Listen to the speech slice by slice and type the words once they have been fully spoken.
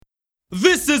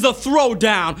This is a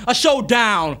throwdown, a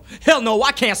showdown. Hell no,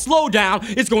 I can't slow down.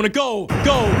 It's gonna go.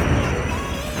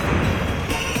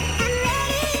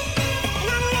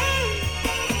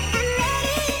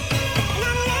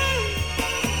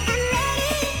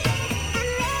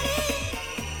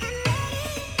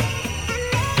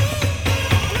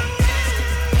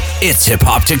 It's Hip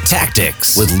Hop Tic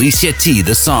Tactics with Licia T,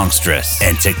 the songstress,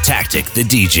 and Tic Tactic, the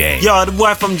DJ. Yo, the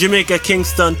boy from Jamaica,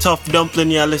 Kingston, Tough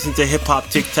Dumpling. You listen to Hip Hop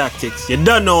Tic Tactics. You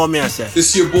don't know what me I say. This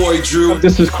is your boy Drew.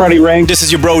 This is Cruddy Ring. This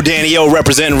is your bro Danny O,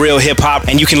 representing Real Hip Hop,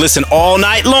 and you can listen all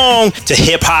night long to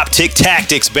Hip Hop Tic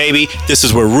Tactics, baby. This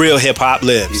is where real hip hop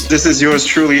lives. This is yours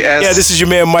truly, S. Yeah, this is your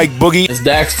man Mike Boogie. It's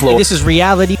Dax Flow. This is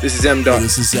Reality. This is M Dot.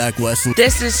 This is Zach Wesson.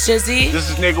 This is Shizzy. This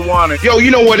is Nigga Wanna. Yo,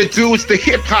 you know what it do? It's the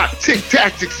Hip Hop Tic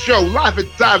Tactics show, live and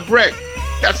direct.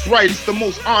 That's right, it's the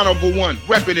most honorable one.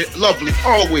 Repping it lovely,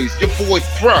 always. Your boy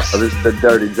Thrust. This is the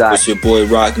Dirty Zach. This is your boy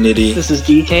Rock Nitty. This is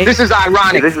DK. This is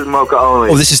Ironic. This is Mocha Only.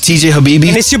 Oh, this is TJ Habibi.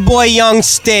 And it's your boy Young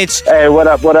Stitch. Hey, what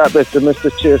up? It's the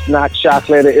Mr. Cheers, Knock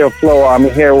Chocolate, Ill Flow. I'm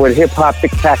here with Hip Hop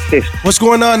Tic Tactics. What's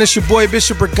going on? It's your boy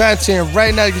Bishop Brigante, and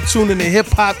right now you're tuning to Hip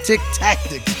Hop Tic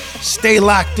Tactics. Stay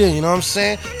locked in, you know what I'm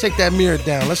saying? Take that mirror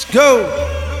down. Let's go.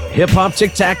 Hip Hop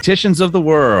Tic Tacticians of the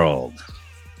world.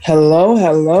 Hello,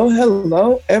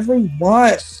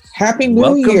 everyone. Happy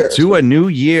New Year. Welcome to a new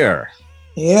year.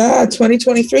 Yeah,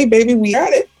 2023, baby. We at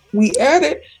it.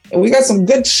 And we got some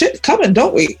good shit coming,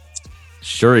 don't we?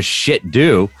 Sure as shit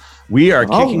do. We are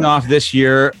kicking off this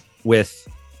year with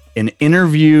an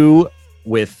interview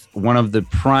with one of the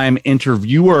prime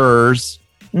interviewers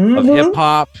of hip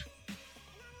hop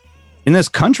in this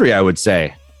country, I would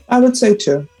say. I would say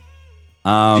too.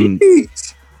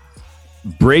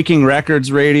 Breaking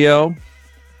Records Radio,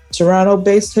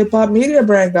 Toronto-based hip hop media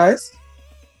brand, guys.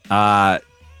 Can't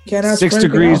ask 6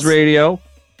 Degrees else. Radio.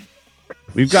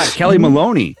 We've got Kelly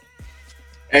Maloney.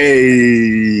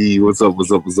 Hey, what's up?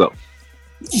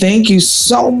 Thank you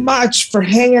so much for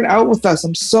hanging out with us.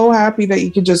 I'm so happy that you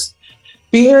could just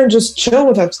be here and just chill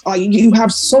with us. You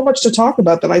have so much to talk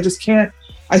about that I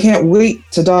can't wait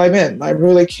to dive in. I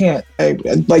really can't.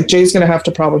 Jay's going to have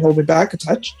to probably hold me back a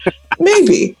touch.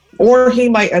 Maybe. Or he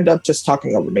might end up just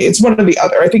talking over me. It's one or the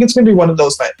other. I think it's going to be one of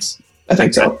those nights. I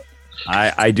think so.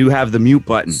 I do have the mute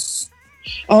button.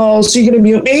 Oh, so you're going to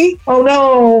mute me? Oh,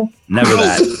 no. Never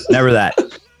that.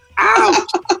 Ow!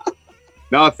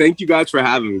 No, thank you guys for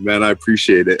having me, man. I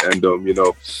appreciate it. And,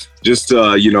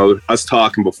 us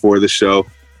talking before the show,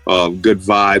 good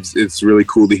vibes. It's really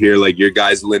cool to hear, your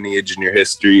guys' lineage and your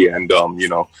history. And, thank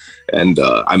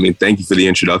you for the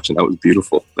introduction. That was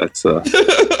beautiful. That's...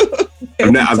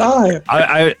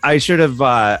 I should have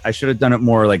done it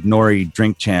more like Nori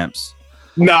Drink Champs.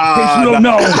 Nah,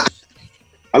 no.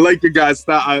 I like your guys'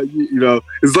 style.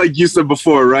 It's like you said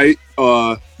before, right?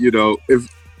 If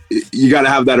you got to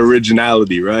have that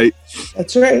originality, right?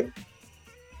 That's right.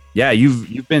 Yeah,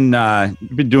 you've been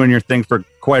doing your thing for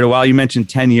quite a while. You mentioned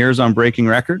 10 years on Breaking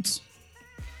Records.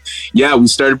 Yeah, we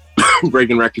started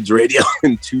Breaking Records Radio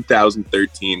in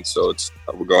 2013, so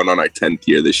we're going on our 10th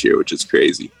year this year, which is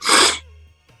crazy.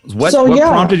 What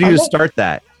prompted you to start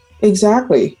that?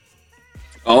 Exactly.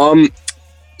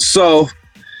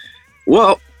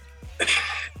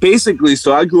 Basically,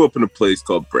 I grew up in a place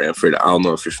called Brantford. I don't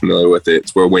know if you're familiar with it.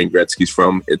 It's where Wayne Gretzky's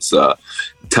from. It's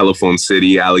Telephone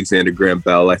City. Alexander Graham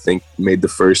Bell, I think, made the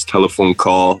first telephone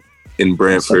call in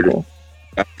Brantford. So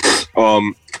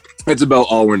cool. That's about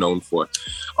all we're known for.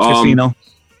 Casino.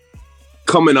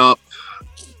 Coming up,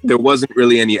 there wasn't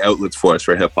really any outlets for us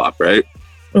for hip hop, right?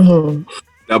 Mm-hmm.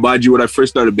 Now, mind you, when I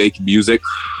first started making music,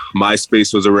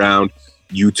 MySpace was around.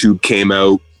 YouTube came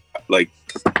out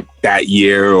that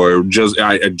year, or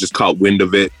I just caught wind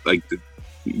of it.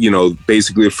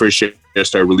 Basically the first year I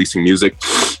started releasing music.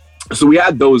 So we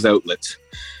had those outlets.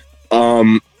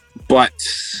 But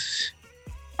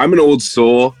I'm an old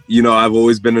soul. I've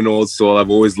always been an old soul.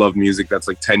 I've always loved music that's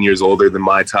 10 years older than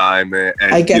my time. And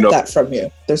I get that from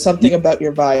you. There's something about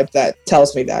your vibe that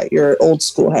tells me that you're an old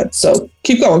school head. So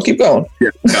keep going. Yeah,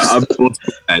 I'm old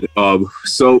school head.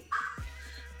 So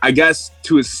I guess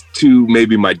to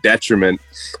maybe my detriment,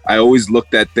 I always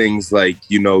looked at things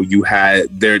you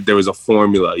had there was a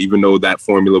formula, even though that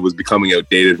formula was becoming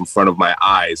outdated in front of my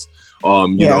eyes.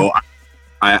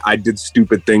 I did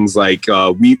stupid things we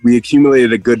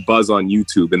accumulated a good buzz on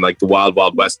YouTube in the Wild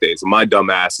Wild West days. And my dumb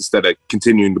ass, instead of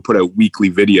continuing to put out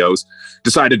weekly videos,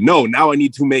 decided, no, now I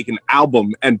need to make an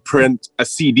album and print a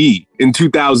CD in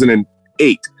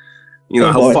 2008.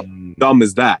 How dumb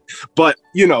is that? But,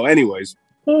 anyways,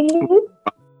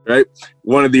 right?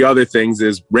 One of the other things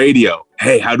is radio.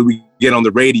 Hey, how do we get on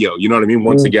the radio? You know what I mean?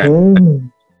 Once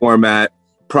again, format,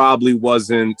 probably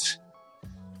wasn't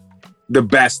the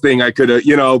best thing I could have,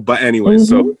 you know, but anyway,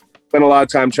 so spent a lot of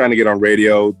time trying to get on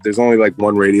radio. There's only like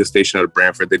one radio station out of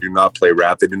Brantford. They do not play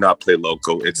rap. They do not play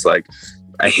local. It's like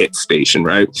a hit station,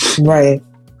 right? Right.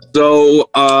 So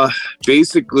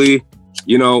basically,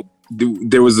 you know,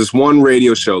 there was this one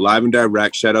radio show, Live and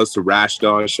Direct. Shout outs to Rash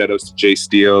Dawn. Shout outs to Jay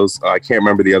Steels. I can't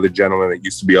remember the other gentleman that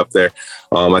used to be up there.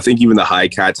 I think even the High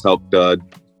Cats helped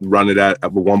run it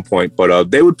at one point, but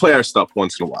they would play our stuff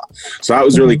once in a while. So that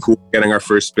was really cool, getting our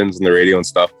first spins on the radio and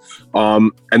stuff.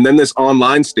 And then this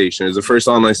online station is the first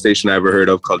online station I ever heard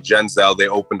of, called Genzel. They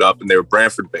opened up and they were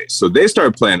Brantford based. So they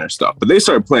started playing our stuff, but they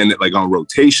started playing it like on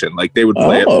rotation. Like they would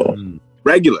play it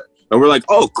regular. And we're like,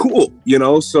 oh, cool. You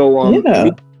know, so we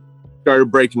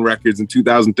started breaking records in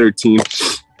 2013.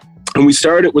 And we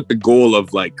started with the goal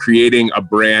of like creating a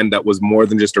brand that was more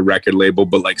than just a record label,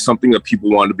 but like something that people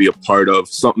wanted to be a part of,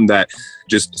 something that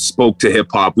just spoke to hip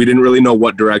hop. We didn't really know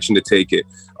what direction to take it.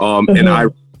 And I,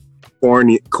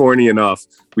 corny enough,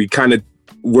 we kind of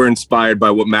were inspired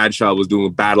by what Mad Child was doing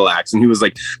with Battle Axe. And he was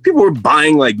like, people were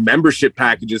buying like membership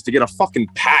packages to get a fucking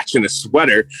patch and a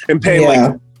sweater and paying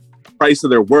like price of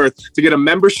their worth to get a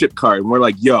membership card. And we're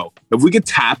like, yo, if we could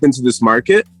tap into this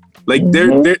market, like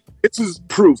this is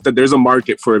proof that there's a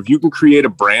market for, if you can create a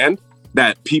brand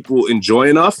that people enjoy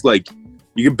enough, like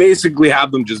you can basically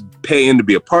have them just pay in to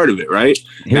be a part of it, right?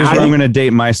 Here's where I'm going to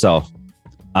date myself.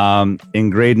 In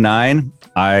grade 9,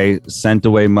 I sent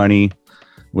away money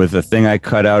with a thing I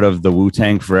cut out of the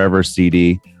Wu-Tang Forever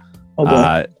CD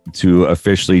to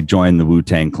officially join the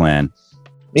Wu-Tang Clan.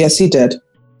 Yes, he did.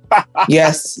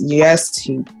 yes,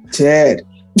 he did.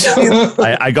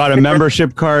 I got a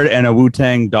membership card and a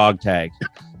Wu-Tang dog tag.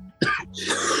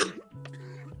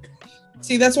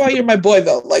 See, that's why you're my boy,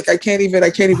 though. Like, I can't even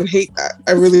hate that.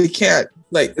 I really can't.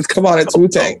 Like, come on, it's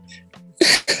Wu-Tang.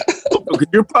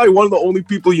 You're probably one of the only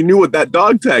people you knew with that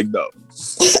dog tag, though.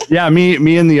 Yeah,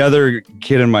 me and the other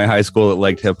kid in my high school that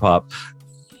liked hip hop.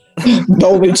 The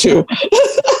only two.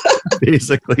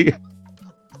 Basically.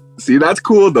 See, that's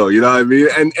cool though, you know what I mean?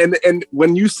 And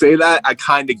when you say that, I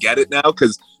kind of get it now,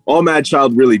 because all Mad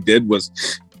Child really did was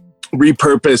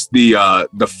repurpose the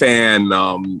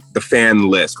fan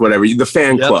list, whatever, the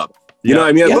fan club. You know what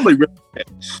I mean?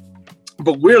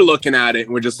 But we're looking at it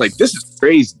and we're just like, this is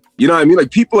crazy. You know what I mean?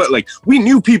 Like people like, we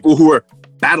knew people who were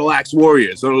Battle Axe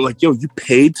warriors. And we're like, yo, you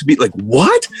paid to be like,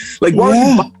 what? Like, why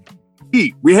would you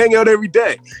eat? We hang out every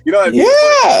day. You know what I mean?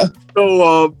 Yeah.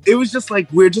 So it was just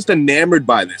like, we're just enamored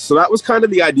by this. So that was kind of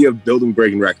the idea of building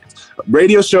Breaking Records.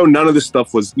 Radio show, none of this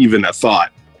stuff was even a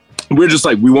thought. We're just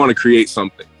like, we want to create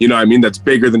something, you know what I mean? That's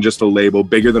bigger than just a label,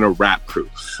 bigger than a rap crew.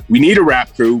 We need a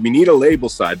rap crew. We need a label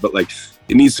side, but like,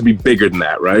 it needs to be bigger than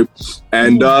that, right?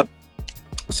 And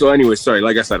so anyway, sorry,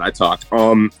 like I said, I talked.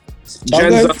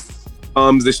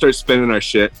 They start spinning our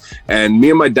shit. And me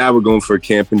and my dad were going for a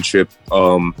camping trip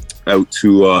out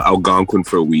to Algonquin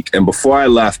for a week. And before I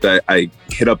left, I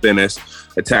hit up Innes.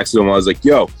 I texted him. I was like,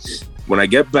 yo, when I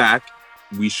get back,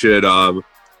 we should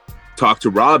talk to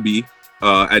Robbie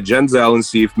at Genzel and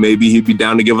see if maybe he'd be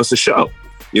down to give us a show.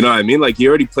 You know what I mean? Like, he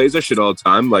already plays our shit all the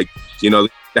time. Like, you know,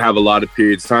 they have a lot of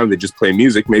periods of time they just play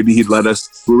music. Maybe he'd let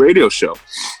us do a radio show.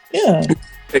 Yeah.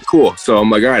 Hey, cool. So I'm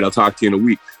like, all right, I'll talk to you in a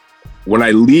week. When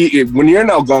I leave, when you're in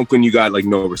Algonquin, you got like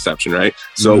no reception, right?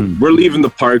 So we're leaving the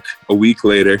park a week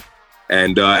later.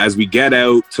 And as we get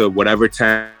out to whatever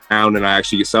town and I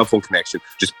actually get cell phone connection,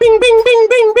 just bing, bing, bing,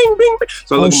 bing, bing, bing.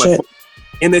 So I look at my phone,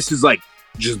 and this is like,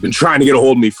 just been trying to get a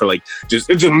hold of me for like, it's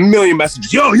just a million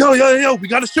messages. Yo, we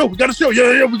got a show.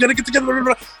 Yeah, we got to get together. Blah, blah,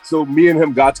 blah. So me and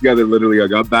him got together, literally. I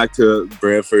got back to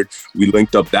Brantford. We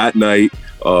linked up that night.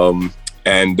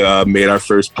 And made our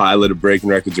first pilot of Breaking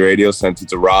Records Radio, sent it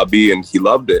to Robbie, and he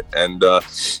loved it. And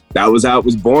that was how it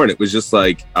was born. It was just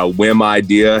like a whim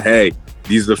idea. Hey,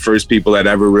 these are the first people that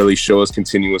ever really show us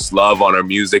continuous love on our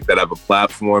music, that have a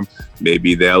platform.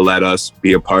 Maybe they'll let us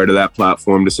be a part of that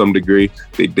platform to some degree.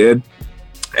 They did.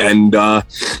 And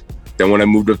then when I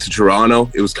moved up to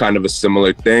Toronto, it was kind of a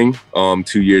similar thing.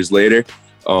 2 years later.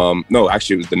 No,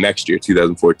 actually, it was the next year,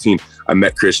 2014. I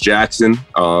met Chris Jackson.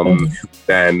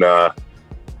 Then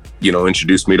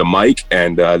introduced me to Mike,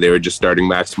 and they were just starting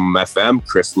Maximum FM.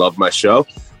 Chris loved my show.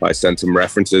 I sent him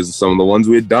references to some of the ones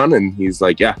we had done, and he's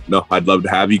like, yeah, no, I'd love to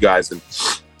have you guys. And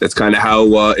that's kind of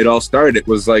how it all started. It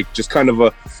was like just kind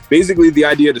of basically the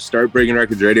idea to start Breaking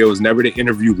Records Radio was never to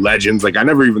interview legends. Like, I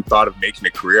never even thought of making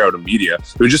a career out of media.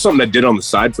 It was just something I did on the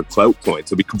side for clout points,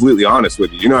 to be completely honest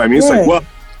with you. You know what I mean? It's like, well,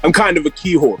 I'm kind of a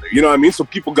key holder, you know what I mean? So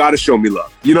people got to show me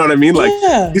love, you know what I mean? Like,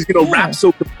 rap's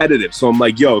so competitive. So I'm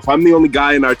like, yo, if I'm the only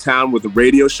guy in our town with a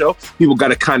radio show, people got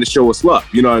to kind of show us love,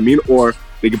 you know what I mean? Or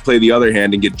they can play the other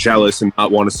hand and get jealous and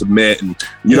not want to submit, and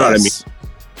you know what I mean.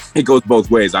 It goes both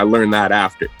ways. I learned that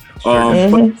after.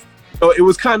 But, so it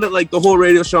was kind of like the whole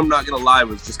radio show, I'm not gonna lie,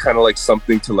 was just kind of like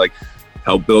something to like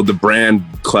help build the brand,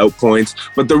 clout points.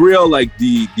 But the real like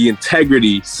the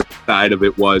integrity side of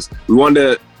it was we wanted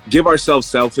to give ourselves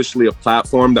selfishly a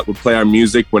platform that would play our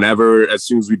music whenever, as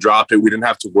soon as we dropped it. We didn't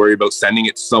have to worry about sending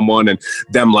it to someone and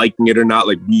them liking it or not.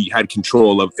 Like, we had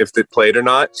control of if it played or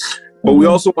not. But we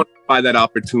also want to provide that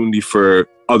opportunity for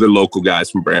other local guys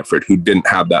from Brantford who didn't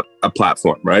have that a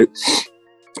platform, right?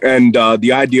 And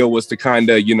the idea was to kind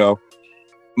of, you know,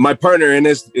 my partner in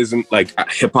this isn't like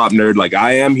a hip hop nerd like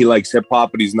I am. He likes hip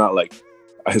hop, but he's not like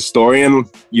a historian,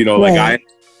 you know, like I am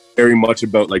very much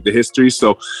about like the history.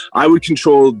 So I would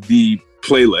control the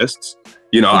playlists,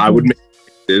 you know, I would make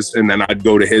this, and then I'd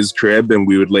go to his crib and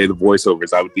we would lay the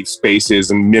voiceovers. I would leave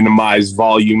spaces and minimize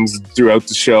volumes throughout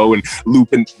the show and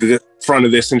loop in the front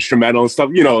of this instrumental and stuff,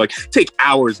 you know, like take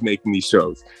hours making these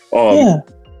shows.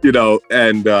 You know,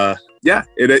 and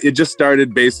it just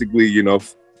started basically, you know,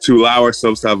 to allow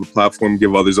ourselves to have a platform,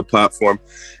 give others a platform.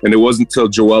 And it wasn't until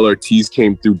Joel Ortiz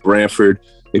came through Brantford,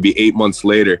 maybe 8 months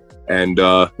later. And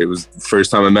it was the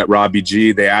first time I met Robbie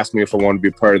G. They asked me if I wanted to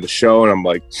be a part of the show. And I'm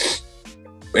like,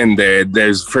 and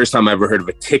there's the first time I ever heard of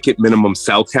a ticket minimum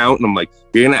sell count. And I'm like,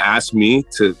 you're going to ask me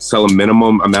to sell a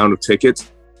minimum amount of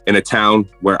tickets in a town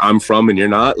where I'm from and you're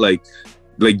not? Like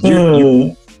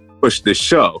you push this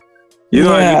show. You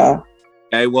know what I mean?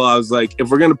 Okay, well, I was like, if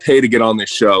we're going to pay to get on this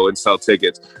show and sell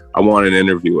tickets, I want an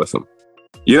interview with him.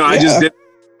 You know, I just did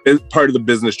it part of the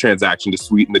business transaction to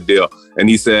sweeten the deal. And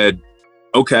he said,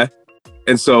 okay.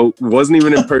 And so it wasn't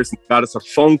even in person, got us a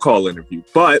phone call interview.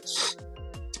 But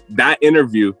that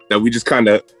interview that we just kind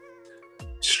of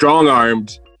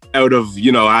strong-armed out of,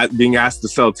 you know, being asked to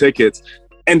sell tickets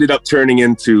ended up turning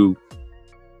into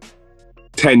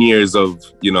 10 years of,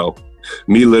 you know,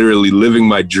 me literally living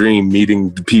my dream,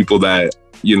 meeting the people that,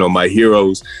 you know, my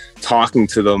heroes, talking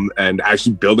to them and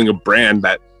actually building a brand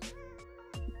that,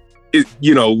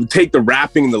 you know, take the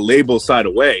rapping and the label side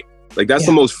away. Like, that's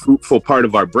the most fruitful part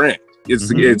of our brand. It's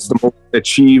the most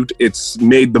achieved. It's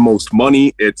made the most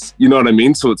money. It's, you know what I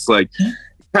mean? So it's like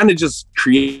kind of just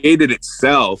created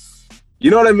itself. You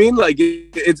know what I mean? Like,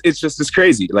 it's just, it's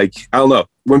crazy. Like, I don't know.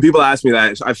 When people ask me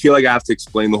that, I feel like I have to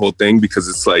explain the whole thing because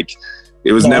it's like,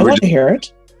 it was never just hear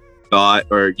it. Thought,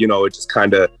 or, you know, it just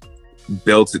kind of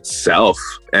built itself.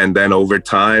 And then over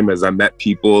time, as I met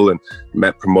people and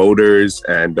met promoters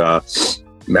and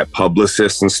met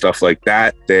publicists and stuff like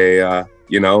that, they,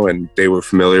 you know, and they were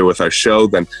familiar with our show,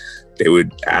 then they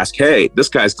would ask, hey, this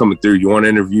guy's coming through. You want to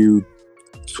interview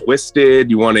Twisted?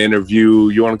 You want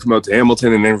to come out to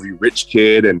Hamilton and interview Rich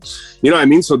Kid? And, you know what I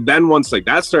mean? So then once like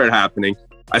that started happening,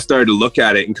 I started to look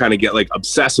at it and kind of get like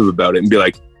obsessive about it and be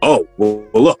like, oh, well,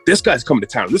 look, this guy's coming to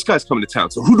town. This guy's coming to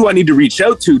town. So who do I need to reach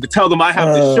out to tell them I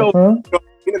have this show? You know,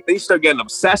 and they start getting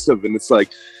obsessive, and it's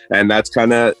like, and that's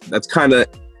kind of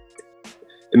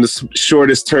in the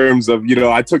shortest terms of, you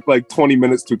know, I took like 20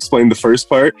 minutes to explain the first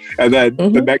part, and then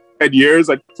the next 10 years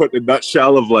I put in a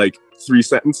nutshell of like 3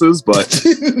 sentences, but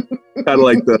kind of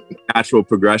like the natural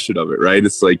progression of it, right?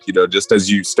 It's like, you know, just as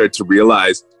you start to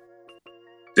realize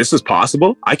this is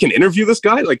possible, I can interview this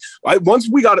guy. Like, once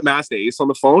we got Master Ace on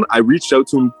the phone, I reached out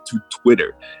to him to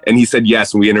Twitter, and he said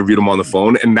yes, and we interviewed him on the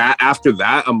phone. And that after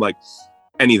that, I'm like,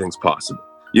 anything's possible.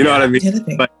 You know what I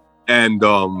mean? And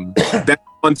then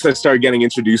once I started getting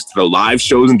introduced to the live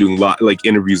shows and doing like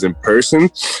interviews in person,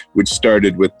 which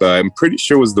started with I'm pretty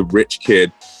sure it was the Rich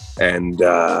Kid and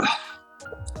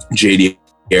JD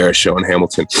Era show in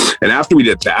Hamilton. And after we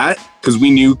did that, because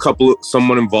we knew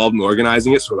someone involved in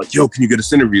organizing it, so we're like, yo, can you get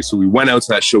us an interview? So we went out to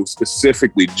that show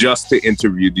specifically just to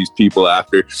interview these people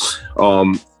after.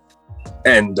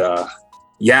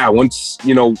 Once,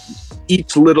 you know,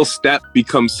 each little step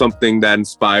becomes something that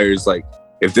inspires, like,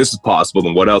 if this is possible,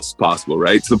 then what else is possible,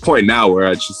 right? To the point now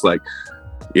where it's just like,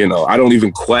 you know, I don't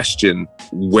even question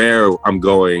where I'm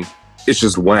going. It's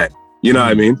just when, you know what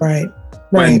I mean? Right.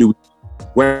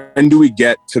 When do we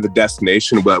get to the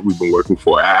destination that we've been working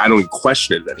for? I don't even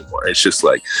question it anymore. It's just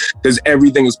like, because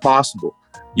everything is possible.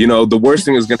 You know, the worst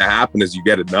thing is going to happen is you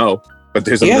get a no, but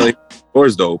there's a million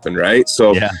doors to open, right?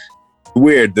 So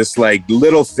weird, this like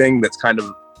little thing that's kind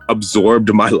of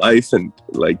absorbed my life and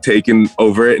like taken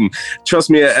over it. And trust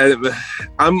me,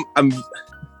 I'm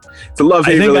it's a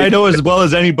love-hate relationship. I know as well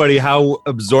as anybody how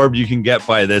absorbed you can get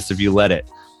by this if you let it.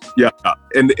 Yeah,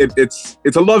 and it's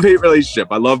a love-hate relationship.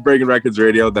 I love Breaking Records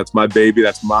Radio. That's my baby.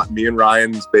 That's me and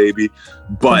Ryan's baby,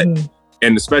 but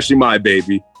and especially my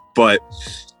baby. But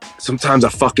sometimes I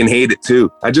fucking hate it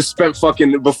too. I just spent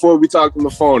before we talked on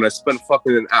the phone, I spent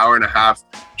fucking an hour and a half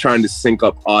trying to sync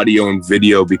up audio and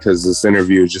video because this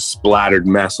interview is just splattered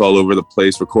mess all over the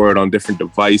place, recorded on different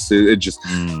devices. It just,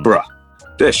 bruh,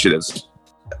 this shit is,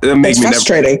 it's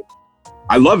frustrating.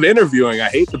 I love interviewing. I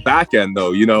hate the back end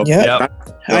though, you know? Yeah.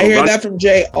 I hear that from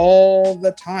Jay all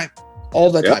the time.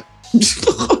 All the time.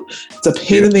 It's a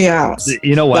pain in the ass.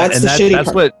 You know what? That's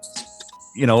part. What,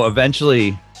 you know,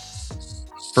 eventually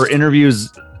for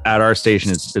interviews at our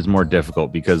station is more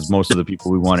difficult because most of the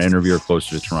people we want to interview are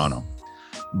closer to Toronto.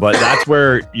 But that's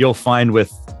where you'll find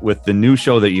with the new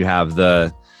show that you have,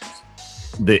 the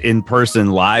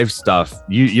in-person live stuff,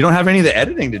 you don't have any of the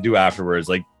editing to do afterwards.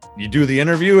 Like you do the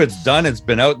interview, it's done, it's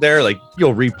been out there, like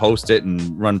you'll repost it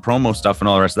and run promo stuff and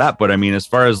all the rest of that. But I mean, as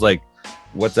far as like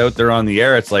what's out there on the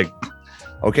air, it's like,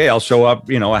 okay, I'll show up,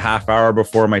 you know, a half hour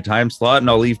before my time slot and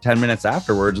I'll leave 10 minutes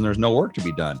afterwards and there's no work to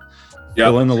be done.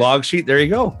 Fill in the log sheet. There you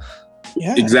go.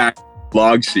 Yeah, exactly.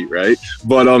 Log sheet, right?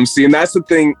 But see, and that's the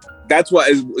thing. That's why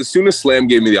as soon as Slam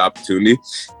gave me the opportunity,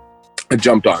 I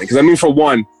jumped on it. Because I mean, for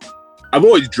one, I've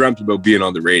always dreamt about being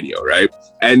on the radio, right?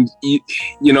 And you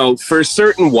know, for a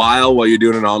certain while you're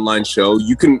doing an online show,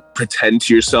 you can pretend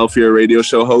to yourself you're a radio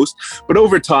show host. But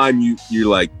over time, you're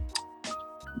like,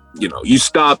 you know, you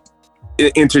stop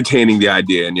entertaining the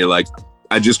idea, and you're like,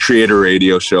 I just create a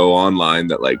radio show online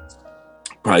that like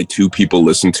probably 2 people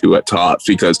listen to at tops,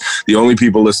 because the only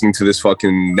people listening to this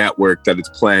fucking network that it's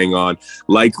playing on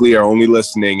likely are only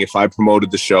listening if I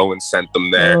promoted the show and sent them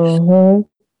there. Mm-hmm.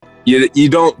 You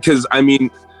don't, because I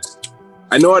mean,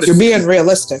 I know you're being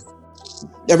realistic.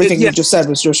 Everything you just said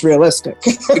was just realistic.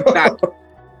 Exactly.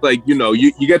 Like, you know,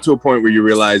 you get to a point where you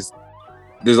realize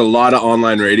there's a lot of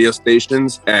online radio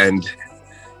stations, and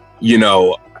you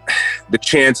know, the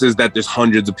chances that there's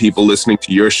hundreds of people listening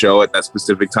to your show at that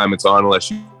specific time it's on,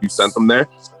 unless you sent them there,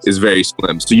 is very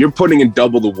slim. So you're putting in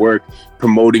double the work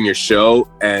promoting your show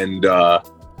and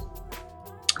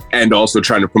also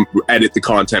trying to edit the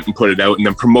content and put it out, and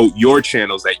then promote your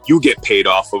channels that you get paid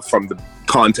off of from the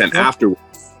content afterwards.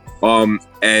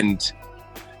 And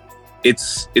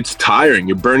it's tiring.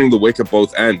 You're burning the wick at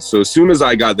both ends. So as soon as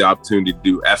I got the opportunity to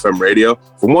do FM radio,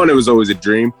 for one, it was always a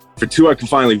dream. For two, I can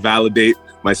finally validate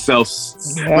my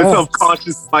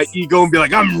self-conscious, my ego, and be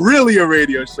like, I'm really a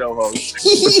radio show host.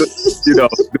 You know,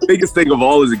 the biggest thing of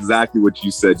all is exactly what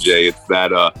you said, Jay. It's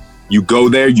that you go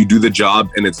there, you do the job,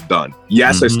 and it's done.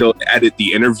 Yes, I still edit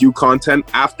the interview content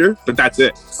after, but that's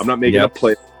it. I'm not making a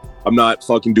play. I'm not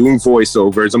fucking doing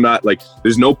voiceovers. I'm not like,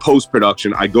 there's no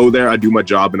post-production. I go there, I do my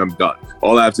job, and I'm done.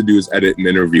 All I have to do is edit an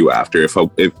interview after if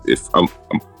I'm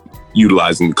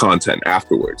utilizing the content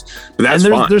afterwards. But that's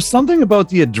fine. There's something about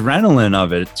the adrenaline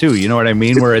of it too. You know what I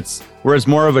mean? Where it's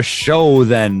more of a show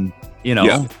than, you know.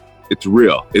 Yeah, it's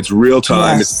real. It's real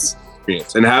time. Yes. It's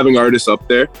experience. And having artists up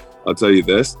there, I'll tell you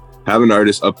this, having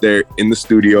artists up there in the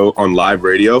studio on live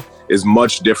radio is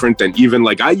much different than even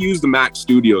like, I use the Mac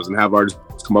Studios and have artists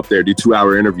come up there, do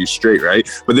 2-hour interviews straight, right?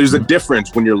 But there's a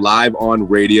difference when you're live on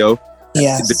radio.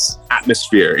 Yes. The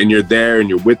atmosphere, and you're there and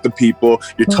you're with the people,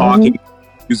 you're talking,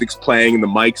 music's playing and the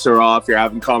mics are off, you're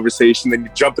having conversation, then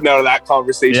you're jumping out of that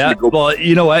conversation to go. Well,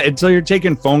 you know what? Until you're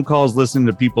taking phone calls, listening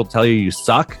to people tell you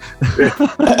suck.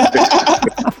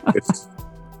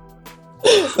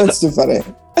 That's too funny.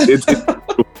 It's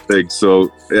thing.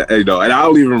 So, you know, and I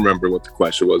don't even remember what the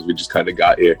question was. We just kind of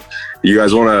got here. You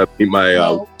guys want to meet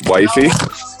my wifey?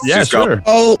 Yeah, sure.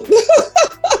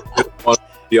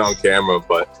 Be on camera,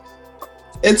 but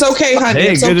it's okay, honey.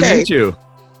 Hey, it's good okay. to meet you.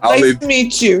 Nice to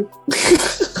meet you.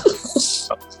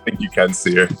 I think you can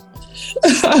see her.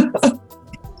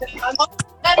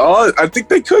 Oh, I think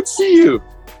they could see you.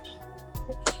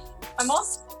 I'm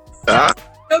also.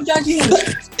 No, Jackie.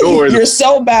 You're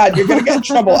so bad. You're gonna get in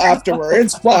trouble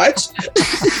afterwards. Watch.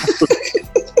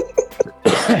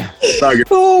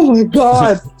 Oh my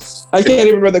god. I can't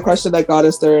even remember the question that got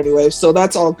us there anyway. So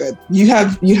that's all good. You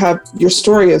have your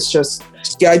story is just,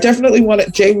 I definitely want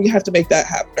it. Jay, we have to make that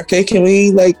happen. Okay. Can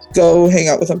we like go hang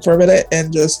out with him for a minute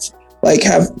and just like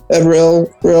have a real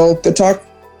good talk?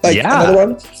 Like another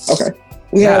one? Okay.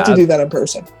 We have to do that in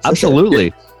person.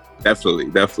 Absolutely. Sure.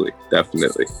 Definitely.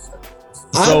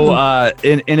 So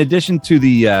in addition to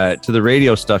the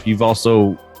radio stuff, you've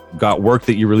also got work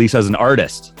that you release as an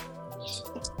artist.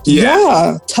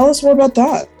 Yeah. Tell us more about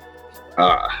that.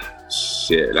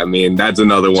 Shit. I mean, that's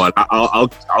another one. I'll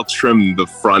trim the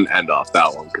front end off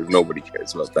that one because nobody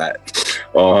cares about that.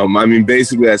 I mean,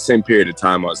 basically that same period of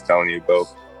time I was telling you about,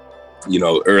 you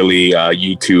know, early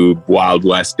YouTube Wild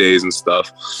West days and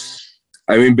stuff.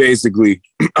 I mean, basically,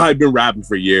 I'd been rapping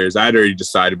for years. I'd already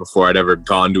decided before I'd ever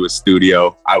gone to a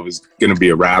studio, I was going to be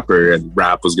a rapper, and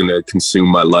rap was going to consume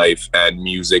my life, and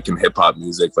music and hip hop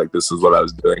music. Like, this is what I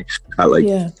was doing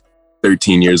at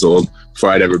 13 years old before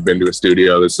I'd ever been to a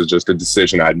studio. This is just a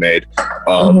decision I'd made.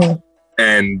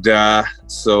 And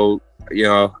so, you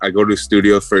know, I go to a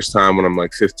studio the first time when I'm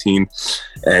like 15,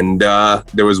 and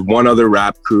there was one other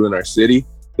rap crew in our city.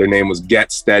 Their name was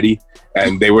Get Steady,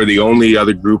 and they were the only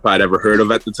other group I'd ever heard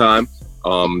of at the time.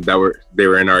 They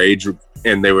were in our age group,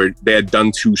 and they had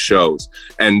done 2 shows.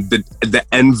 And the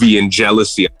envy and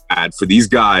jealousy I had for these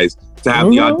guys to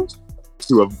have the audience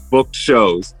to have booked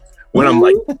shows when I'm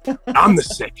like, I'm the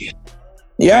second.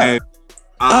 Yeah.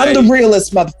 I'm the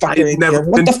realest motherfucker in here.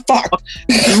 What the fuck?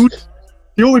 Dude,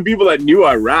 the only people that knew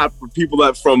I rap were people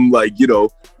that from, like, you know,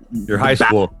 your high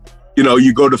school. You know,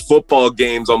 you go to football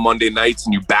games on Monday nights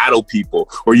and you battle people,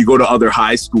 or you go to other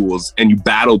high schools and you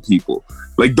battle people.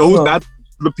 Like, that's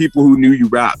the people who knew you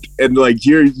rapped. And like,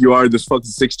 here you are, this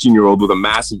fucking 16-year-old with a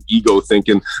massive ego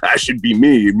thinking, that should be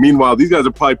me. Meanwhile, these guys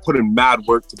are probably putting mad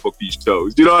work to book these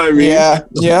shows. You know what I mean?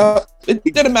 Yeah. It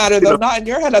didn't matter though, not in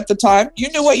your head at the time. You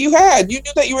knew what you had. You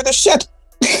knew that you were the shit.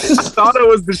 I thought I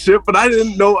was the shit, but I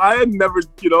didn't know. I'd never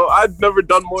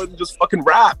done more than just fucking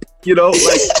rap, you know?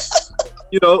 Like,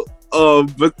 you know,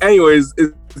 but anyways,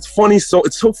 it's funny. So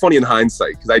it's so funny in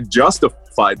hindsight because I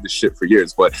justified this shit for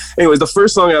years. But anyways, the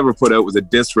first song I ever put out was a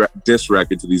diss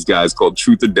record to these guys called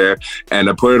Truth or Dare, and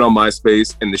I put it on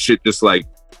MySpace, and the shit just like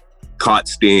caught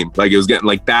steam. Like, it was getting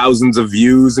like thousands of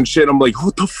views and shit. I'm like,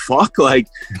 what the fuck? Like,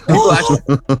 people actually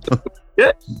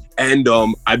yeah. And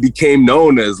I became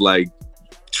known as like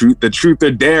the Truth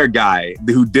or Dare guy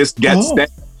who dissed Get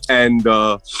Steady, and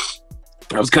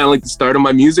that was kind of like the start of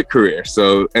my music career.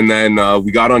 So, and then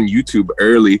we got on YouTube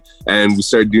early, and we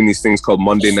started doing these things called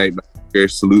Monday Night Massacre.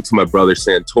 Salute to my brother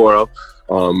Santoro.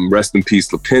 Rest in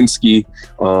peace, Lipinski.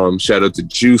 Shout out to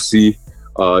Juicy.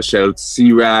 Shout out to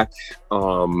C-Rack.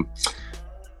 And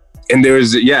it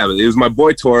was my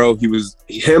boy Toro.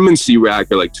 Him and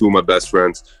C-Rack are like 2 of my best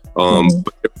friends.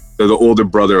 But they're the older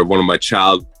brother of one of my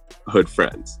childhood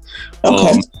friends.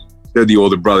 They're the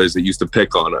older brothers that used to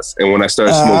pick on us. And when I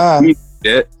started smoking weed,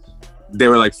 they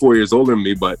were like 4 years older than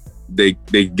me, but they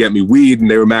get me weed, and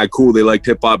they were mad cool. They liked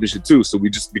hip hop and shit too. So we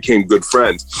just became good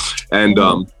friends. And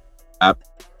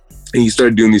he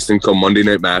started doing these things called Monday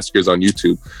Night Massacres on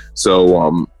YouTube.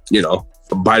 So, you know,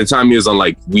 by the time he was on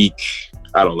like week,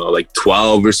 I don't know, like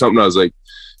 12 or something, I was like,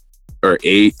 or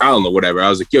 8, I don't know, whatever. I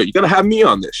was like, yo, you gotta have me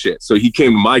on this shit. So he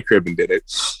came to my crib and did it.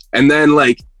 And then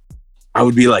like, I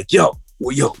would be like, yo,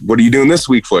 what are you doing this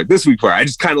week for? I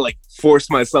just kind of like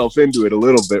forced myself into it a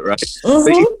little bit, right?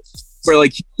 Where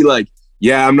like, he'd be like,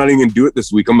 yeah, I'm not even gonna do it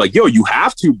this week. I'm like, yo, you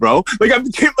have to, bro. Like, I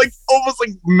became like almost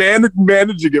like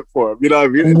managing it for him. You know what I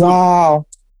mean? Wow.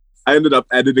 I ended up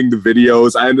editing the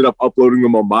videos. I ended up uploading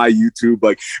them on my YouTube.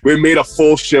 Like, we made a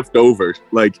full shift over.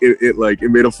 Like, it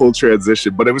made a full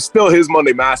transition. But it was still his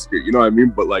Monday Massacre. You know what I mean?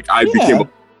 But like, I became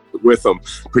with him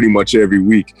pretty much every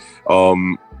week.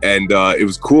 And it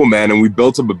was cool, man. And we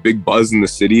built up a big buzz in the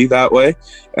city that way.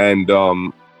 And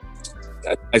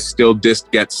I still just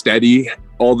Get Steady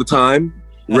all the time,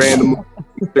 randomly,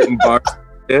 certain bars.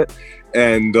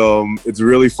 And it's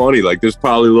really funny. Like, there's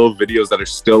probably little videos that are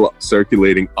still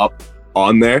circulating up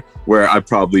on there where I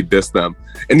probably dissed them.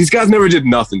 And these guys never did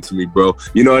nothing to me, bro.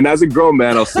 You know, and as a grown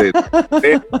man, I'll say,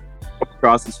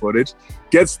 across this footage,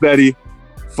 Get Steady,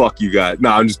 fuck you guys.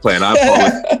 No, I'm just playing. I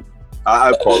apologize. I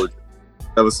apologize.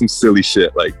 That was some silly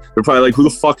shit. Like, they're probably like, who the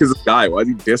fuck is this guy? Why is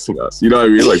he dissing us? You know what I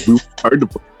mean? Like, we were hard to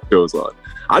put shows on.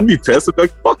 I'd be pissed. I'd be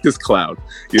like, fuck this clown.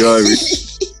 You know what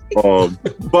I mean?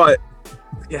 But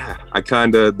yeah, I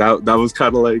kind of, that was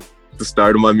kind of like the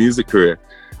start of my music career.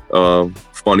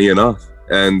 Funny enough.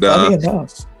 And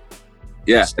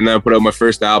yeah, and then I put out my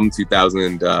first album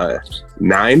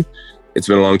 2009. It's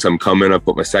been a long time coming. I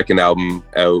put my second album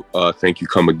out, Thank You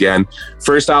Come Again.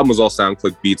 First album was all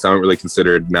SoundClick beats. I don't really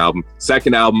consider it an album.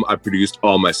 Second album, I produced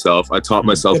all myself. I taught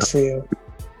myself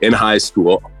in high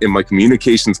school. In my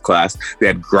communications class, they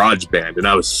had GarageBand, and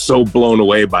I was so blown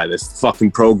away by this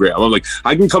fucking program. I'm like,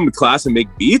 I can come to class and make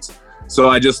beats? So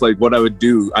I just, like, what I would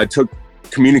do, I took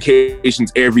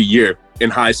communications every year in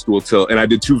high school and I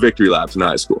did 2 victory laps in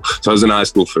high school. So I was in high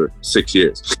school for 6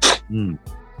 years.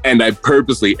 And I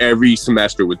purposely every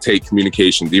semester would take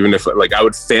communications, even if like I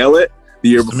would fail it the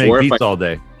year before. Make beats all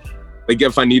day. Like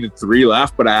if I needed 3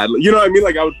 left, but I had, you know what I mean?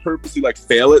 Like I would purposely like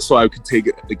fail it so I could take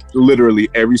it like literally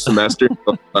every semester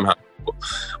on high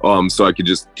school. So I could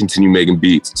just continue making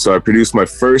beats. So I produced my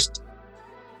first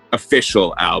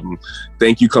official album,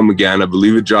 Thank You Come Again. I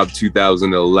believe it dropped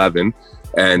 2011.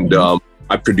 And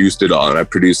I produced it all, and I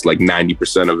produced like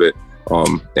 90% of it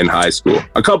in high school.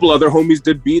 A couple other homies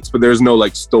did beats, but there's no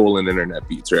like stolen internet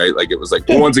beats, right? Like it was like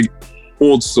once again,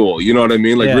 old soul, you know what I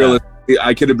mean? Like realistically,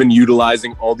 I could have been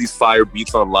utilizing all these fire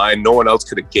beats online. No one else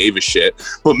could have gave a shit.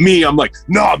 But me, I'm like,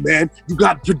 nah, man, you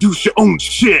got to produce your own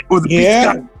shit, or the beats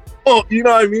got, oh, you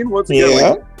know what I mean? Once again,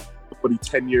 like somebody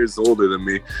 10 years older than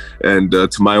me, and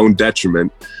to my own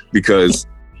detriment, because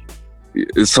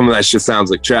some of that shit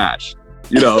sounds like trash,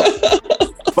 you know?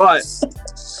 But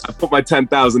I put my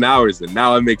 10,000 hours in.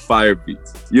 Now I make fire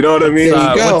beats. You know what I mean?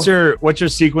 What's your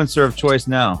sequencer of choice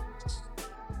now?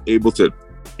 Ableton.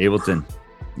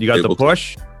 You got the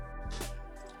push?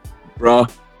 Bro,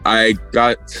 I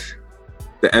got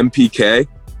the MPK.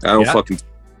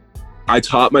 I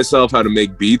taught myself how to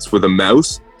make beats with a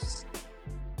mouse.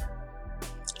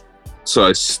 So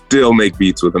I still make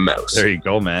beats with a mouse. There you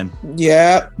go, man.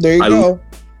 Yeah, there you go.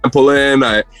 I pull in.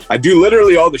 I do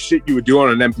literally all the shit you would do on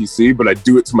an MPC, but I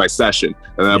do it to my session,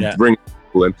 and then I bring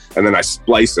people in, and then I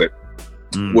splice it.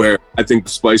 Where I think the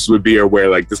splice would be, or where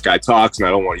like this guy talks and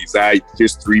I don't want to use that.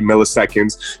 Here's 3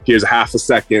 milliseconds. Here's half a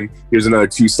second. Here's another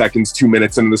 2 seconds, 2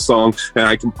 minutes into the song, and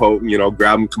I can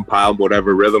grab them, compile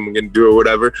whatever rhythm I'm gonna do or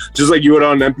whatever. Just like you would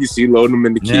on an MPC, load them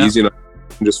into keys, you know,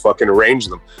 and just fucking arrange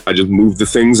them. I just move the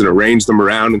things and arrange them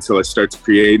around until I start to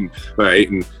create,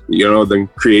 and you know, then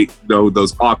create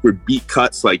those awkward beat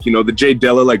cuts, like, you know, the Jay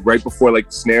Dilla, like right before like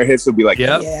the snare hits, it'll be like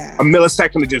a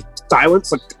millisecond of just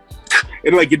silence, like.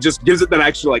 And like it just gives it that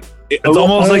extra like it's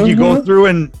almost like you go through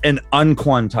and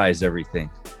unquantize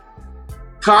everything.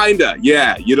 Kinda,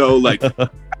 yeah. You know, like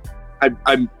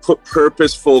I put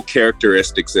purposeful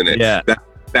characteristics in it. Yeah,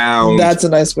 that's a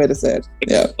nice way to say it.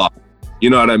 Yeah,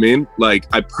 you know what I mean? Like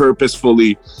I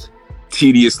purposefully,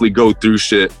 tediously go through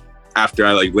shit after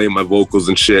I like lay my vocals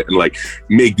and shit, and like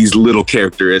make these little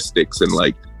characteristics and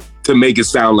like. To make it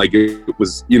sound like it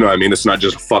was, you know what I mean? It's not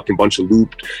just a fucking bunch of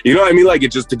looped, you know what I mean? Like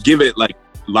it just to give it like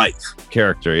life.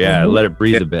 Character, let it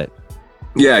breathe a bit.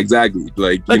 Yeah, exactly.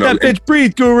 Like, let that bitch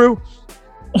breathe, Guru.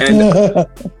 And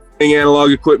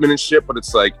analog equipment and shit, but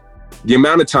it's like the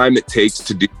amount of time it takes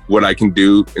to do what I can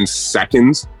do in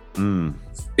seconds,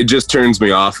 it just turns me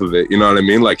off of it, you know what I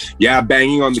mean? Like, yeah,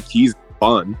 banging on the keys is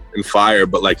fun and fire,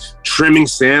 but like trimming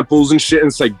samples and shit, and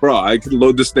it's like, bro, I could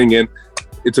load this thing in.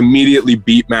 It's immediately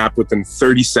beat mapped within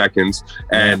 30 seconds,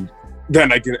 and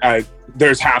then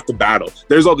there's half the battle.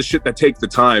 There's all the shit that takes the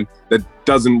time that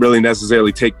doesn't really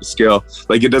necessarily take the skill.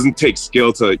 Like it doesn't take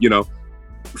skill to, you know,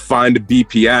 find a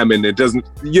BPM, and it doesn't,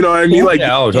 you know what I mean? Like,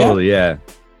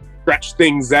 stretch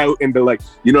things out into like,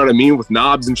 you know what I mean? With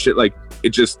knobs and shit, like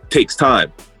it just takes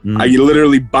time. I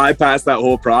literally bypass that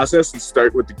whole process and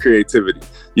start with the creativity.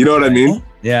 You know what I mean?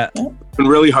 Yeah. It's been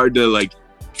really hard to like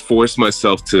force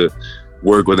myself to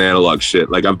work with analog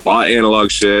shit. Like I've bought analog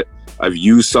shit, I've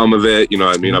used some of it, you know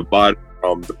what I mean? I've bought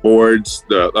the boards,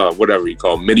 the whatever you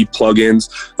call them, MIDI plugins.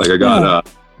 Like I got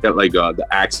the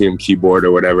Axiom keyboard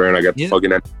or whatever, and I got the fucking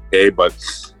MPK, but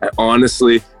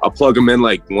honestly, I'll plug them in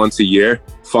like once a year,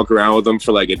 fuck around with them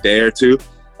for like a day or two,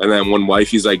 and then when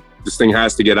wifey's like, this thing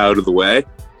has to get out of the way,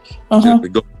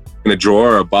 go in a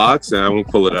drawer or a box, and I won't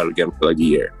pull it out again for like a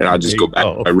year, and I'll just go back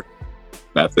to my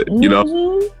method, you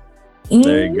know?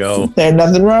 There you go. There's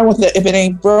nothing wrong with it if it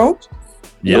ain't broke.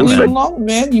 Yeah, leave it alone,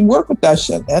 man. You work with that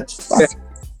shit.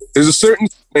 There's a certain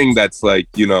thing that's like,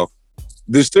 you know,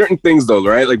 there's certain things though,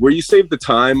 right? Like where you save the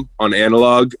time on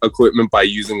analog equipment by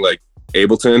using like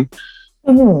Ableton,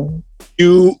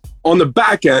 you on the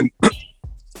back end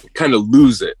kind of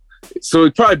lose it. So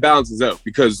it probably balances out,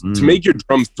 because to make your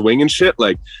drums swing and shit,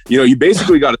 like, you know, you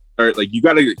basically got to start, like, you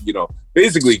got to, you know,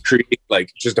 basically create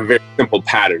like just a very simple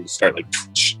pattern. Start like,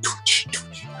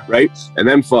 right? And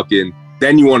then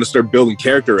then you want to start building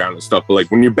character around and stuff. But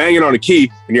like when you're banging on a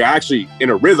key and you're actually in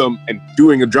a rhythm and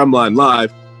doing a drum line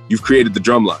live, you've created the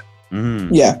drum line.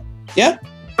 Yeah.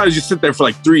 I just sit there for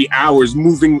like 3 hours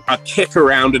moving a kick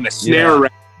around and a snare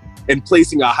around and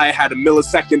placing a hi-hat a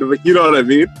millisecond of it. You know what I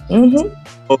mean?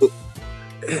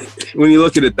 When you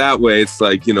look at it that way, it's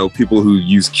like, you know, people who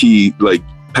use key like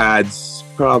pads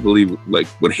probably like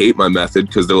would hate my method,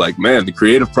 because they're like, man, the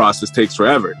creative process takes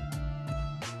forever.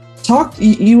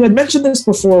 You had mentioned this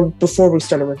before we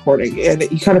started recording, and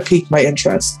you kind of piqued my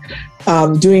interest,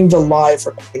 doing the live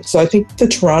recording. So I think the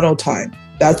Toronto time,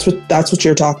 that's what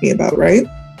you're talking about, right?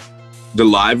 The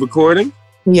live recording?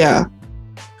 Yeah.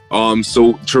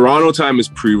 So Toronto time is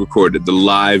pre-recorded. The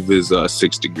live is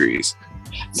 6 degrees.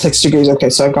 6 degrees. Okay,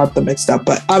 so I got them mixed up.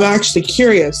 But I'm actually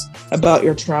curious about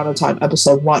your Toronto time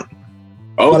episode 1.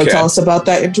 Okay. Want to tell us about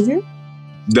that interview?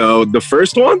 The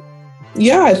first one?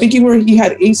 Yeah, I think you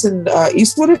had Ace and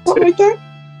Eastwood or something like that.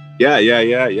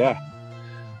 Yeah.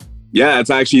 Yeah, it's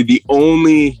actually the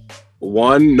only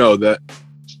one. No, that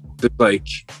like,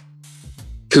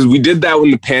 because we did that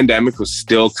when the pandemic was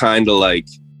still kind of like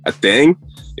a thing.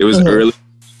 It was early.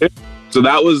 So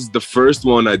that was the first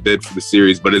one I did for the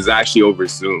series, but it's actually over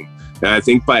Zoom. And I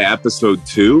think by episode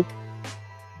 2,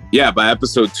 I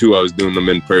was doing them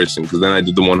in person, because then I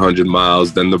did the 100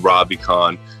 miles, then the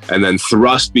RobbieCon, and then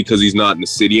Thrust, because he's not in the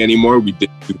city anymore, we did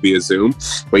do via Zoom.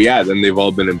 But yeah, then they've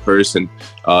all been in person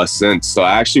since. So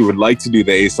I actually would like to do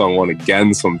the A-Song one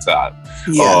again sometime.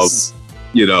 Yes.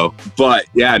 But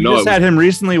yeah, no. You just had him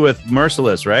recently with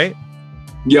Merciless, right?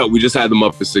 Yeah, we just had them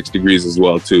up for 6 Degrees as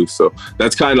well too. So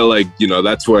that's kind of like,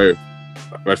 that's where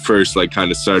I first like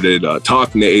kind of started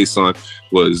talking to A-Song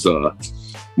was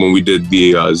when we did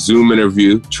the Zoom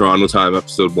interview, Toronto Time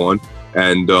episode 1.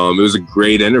 And it was a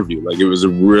great interview. Like, it was a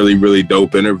really, really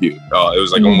dope interview. It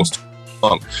was like almost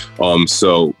long.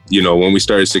 So, when we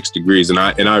started 6 Degrees, and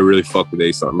I really fuck with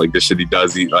A-Song. Like, the shit he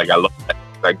does, I love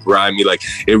that grimy, like,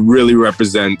 it really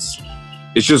represents,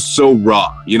 it's just so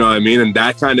raw, you know what I mean? And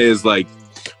that kind of is like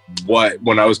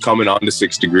when I was coming on to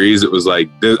 6 Degrees, it was like,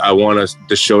 I want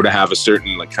the show to have a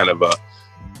certain like kind of a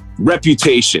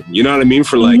reputation, you know what I mean?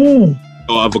 For like,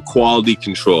 of a quality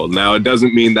control. Now, it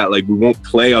doesn't mean that like we won't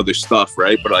play other stuff,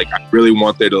 right? But like, I really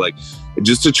want there to like,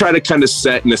 just to try to kind of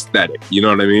set an aesthetic, you know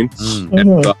what I mean?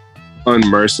 And on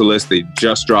Merciless, they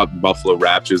just dropped Buffalo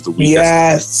Raptures the week.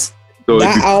 Yes. So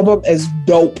that album is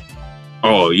dope.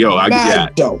 Oh, yo,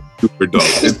 dope. Super dope.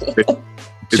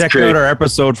 Check out our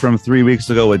episode from 3 weeks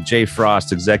ago with Jay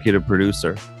Frost, executive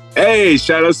producer. Hey,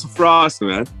 shout out to Frost,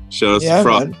 man. Shout out to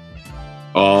Frost.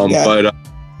 But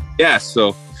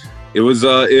so it was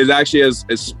it actually has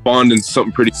spawned into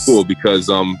something pretty cool, because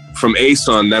from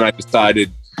A-Song, then I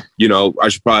decided, I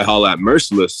should probably holler at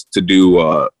Merciless to do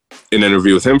an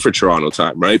interview with him for Toronto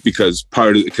Time, right? Because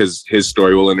his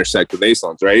story will intersect with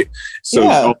A-Song's, right?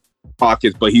 So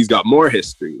pockets, but he's got more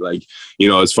history, like,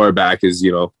 as far back as,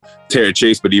 Tara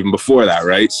Chase, but even before that,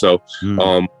 right? So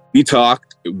we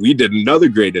talked, we did another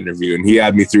great interview, and he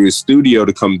had me through his studio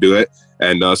to come do it.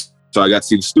 And so I got to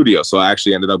see the studio. So I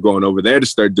actually ended up going over there to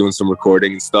start doing some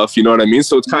recording and stuff, you know what I mean?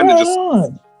 So it's kind of just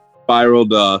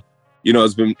spiraled,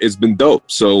 it's been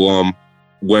dope. So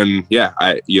when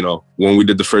we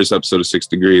did the first episode of 6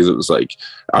 Degrees, it was like,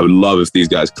 I would love if these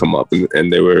guys come up,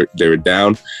 and they were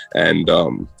down.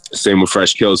 And same with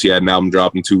Fresh Kills. He had an album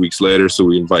dropping 2 weeks later, so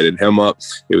we invited him up.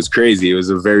 It was crazy. It was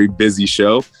a very busy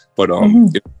show, but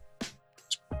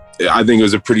I think it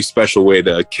was a pretty special way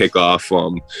to kick off,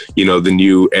 the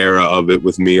new era of it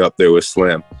with me up there with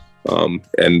Slam.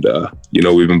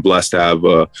 We've been blessed to have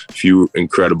a few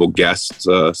incredible guests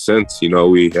since.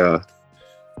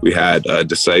 We had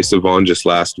Decisive on just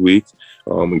last week.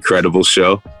 Incredible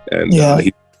show. And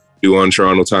he do on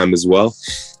Toronto Time as well.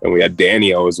 And we had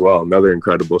Danio as well, another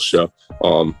incredible show.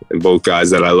 And both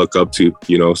guys that I look up to,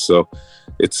 so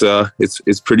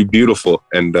it's pretty beautiful.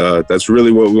 And that's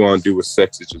really what we want to do with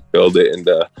 6, is just build it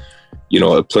into,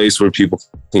 a place where people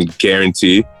can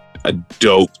guarantee a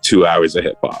dope 2 hours of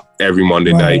hip hop every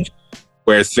Monday night,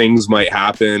 where things might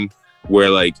happen where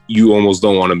like you almost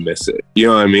don't want to miss it. You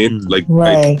know what I mean? Like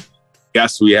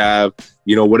yes, we have,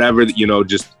 whatever,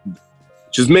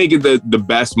 just make it the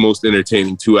best, most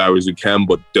entertaining 2 hours we can,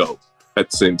 but dope at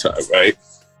the same time, right?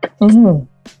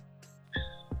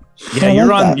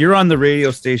 Yeah, you're on the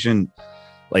radio station.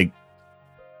 Like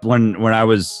when I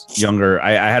was younger,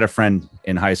 I had a friend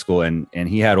in high school, and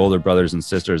he had older brothers and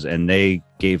sisters, and they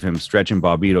gave him Stretch and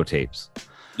Bobbito tapes.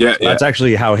 That's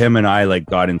actually how him and I like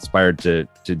got inspired to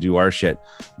do our shit.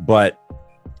 But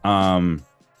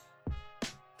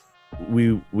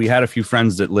we had a few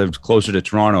friends that lived closer to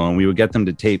Toronto, and we would get them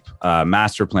to tape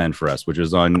Master Plan for us, which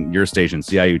was on your station,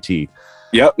 CIUT.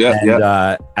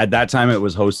 At that time, it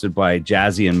was hosted by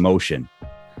Jazzy and Motion.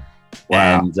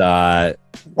 And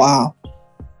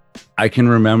I can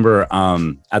remember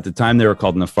at the time they were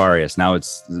called Nefarious. Now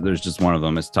there's just one of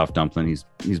them. It's Tough Dumpling.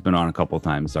 He's been on a couple of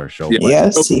times our show.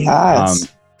 Yes, he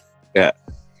has.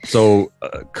 So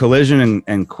Collision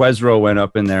and Quezro went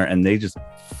up in there, and they just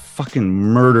fucking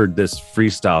murdered this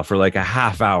freestyle for like a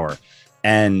half hour.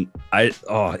 And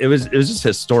it was just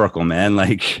historical, man.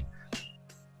 Like,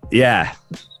 one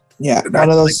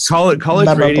of those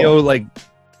college radio, like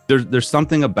there's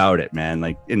something about it, man.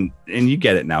 Like, and you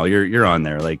get it now. You're on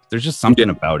there. Like, there's just something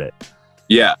about it.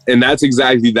 Yeah, and that's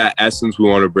exactly that essence we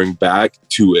want to bring back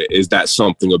to it, is that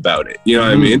something about it. You know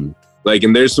what I mean? Like,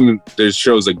 and there's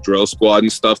shows like Drill Squad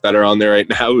and stuff that are on there right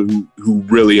now who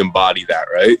really embody that,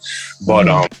 right? But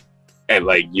and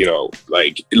like,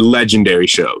 like legendary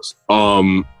shows.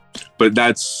 But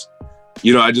that's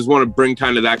you know, I just want to bring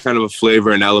kind of that kind of a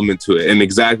flavor and element to it. And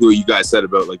exactly what you guys said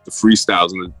about like the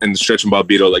freestyles and the Stretch and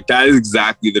Bobbito, like that is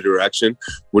exactly the direction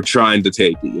we're trying to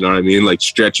take it. You know what I mean? Like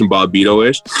Stretch and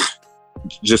Bobbito-ish.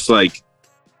 Just like,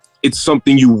 it's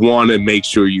something you want to make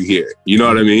sure you hear. You know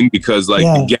what I mean? Because like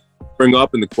the guests bring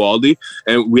up in the quality,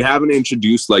 and we haven't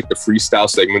introduced like the freestyle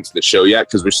segment to the show yet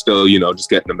because we're still, you know, just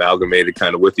getting amalgamated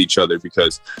kind of with each other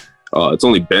because it's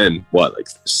only been like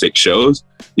 6 shows.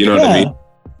 You know what I mean?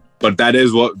 But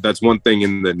that's one thing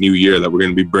in the new year that we're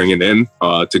going to be bringing in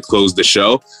to close the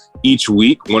show. Each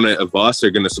week, one of us are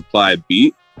going to supply a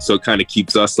beat. So it kind of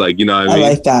keeps us like, you know what I mean? I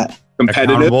like that.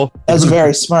 Competitive. That's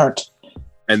very smart.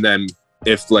 And then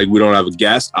if like we don't have a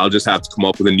guest, I'll just have to come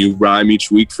up with a new rhyme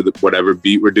each week for whatever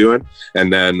beat we're doing.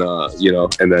 And then,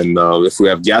 if we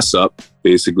have guests up,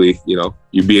 basically, you know,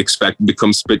 you'd be expected to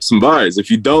come spit some bars.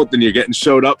 If you don't, then you're getting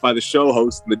showed up by the show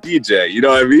host and the DJ. You know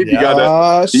what I mean? Yeah. You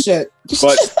gotta. Shit.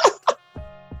 But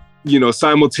you know,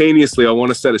 simultaneously, I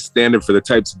want to set a standard for the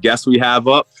types of guests we have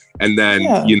up, and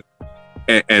then you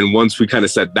know, and once we kind of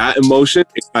set that in motion,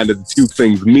 it kind of the two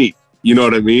things meet. You know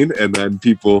what I mean? And then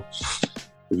people,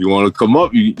 if you want to come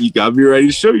up, you gotta be ready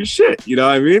to show your shit. You know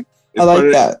what I mean? I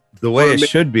like that. The way it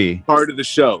should be. Part of the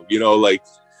show, you know, like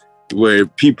where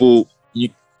people, when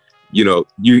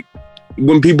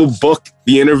people book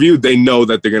the interview, they know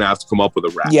that they're gonna have to come up with a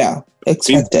rap. Yeah,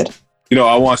 expected. You know,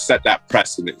 I want to set that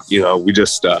precedent. You know, we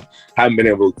just haven't been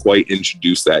able to quite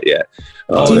introduce that yet.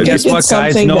 Guess what,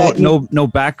 guys? No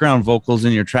background vocals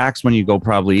in your tracks when you go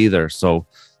probably either. So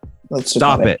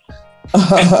stop it.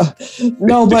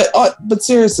 No, but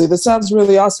seriously, this sounds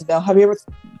really awesome. Now, have you ever?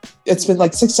 It's been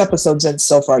like 6 episodes in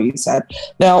so far, you said.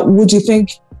 Now, would you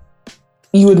think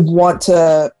you would want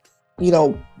to, you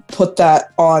know, put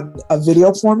that on a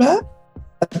video format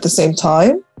at the same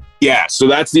time? Yeah, so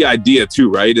that's the idea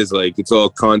too, right? Is like it's all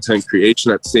content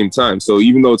creation at the same time. So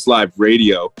even though it's live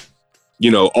radio, you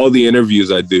know, all the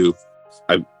interviews I do,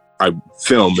 I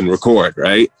film and record,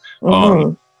 right?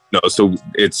 So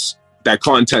it's that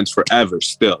content's forever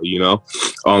still, you know.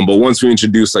 But once we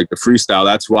introduce like the freestyle,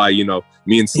 that's why, you know,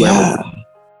 me and Slam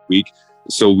week.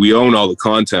 So we own all the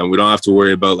content. We don't have to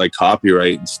worry about like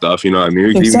copyright and stuff. You know what I mean?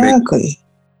 We can even make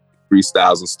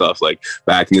freestyles and stuff like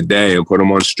back in the day and put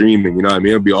them on streaming. You know what I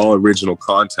mean? It'll be all original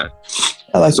content.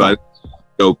 I like that. The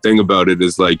dope thing about it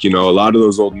is like, you know, a lot of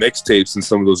those old mixtapes and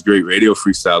some of those great radio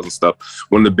freestyles and stuff,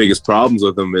 one of the biggest problems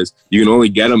with them is you can only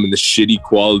get them in the shitty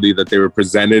quality that they were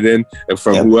presented in and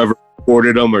from whoever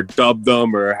recorded them or dubbed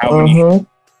them or how many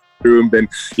through them,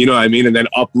 you know what I mean? And then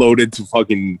uploaded to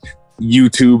fucking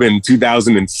YouTube in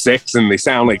 2006 and they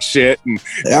sound like shit and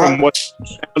from what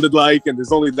it sounded like, and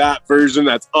there's only that version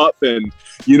that's up, and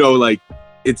you know, like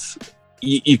it's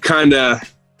you kind of,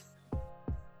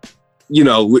 you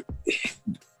know,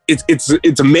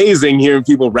 it's amazing hearing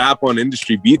people rap on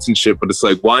industry beats and shit, but it's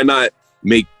like, why not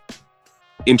make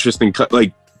interesting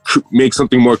make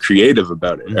something more creative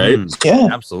about it, right? Yeah,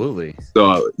 absolutely.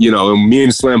 So, you know, and me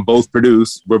and Slam both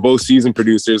produce. We're both seasoned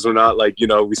producers. We're not like, you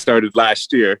know, we started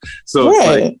last year. So it's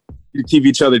like you keep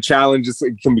each other challenges.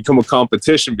 It can become a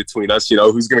competition between us, you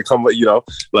know, who's going to come, you know,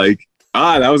 like,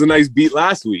 that was a nice beat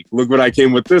last week. Look what I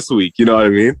came with this week. You know what I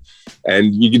mean?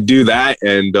 And you can do that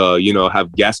and, you know,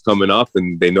 have guests coming up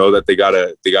and they know that they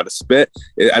gotta spit.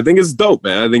 I think it's dope,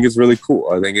 man. I think it's really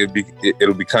cool. I think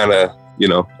it'll be kind of, you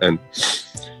know, and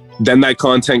then that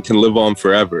content can live on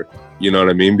forever. You know what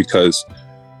I mean? Because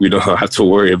we don't have to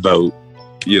worry about,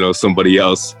 you know, somebody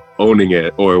else owning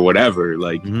it or whatever.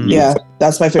 Like, yeah,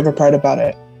 that's my favorite part about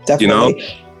it. Definitely. You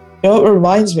know what it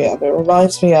reminds me of? It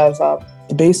reminds me of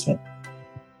The Basement.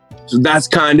 So that's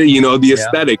kind of, you know, the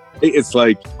aesthetic. It's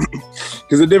like,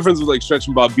 because the difference with like Stretch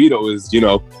and Bobbito is, you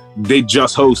know, they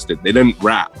just hosted. They didn't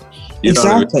rap. You know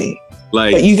what I mean?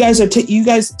 Like, but you guys you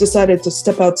guys decided to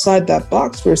step outside that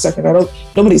box for a second.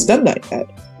 Nobody's done that yet.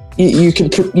 You can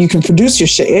produce your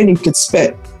shit and you can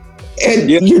spit,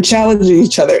 and you're challenging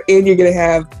each other, and you're gonna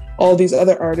have all these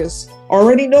other artists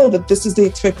already know that this is the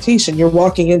expectation. You're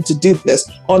walking in to do this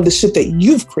on the shit that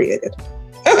you've created.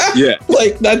 Yeah,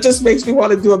 like that just makes me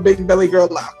want to do a Big Belly Girl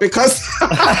laugh because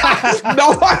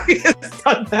nobody has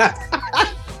done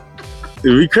that.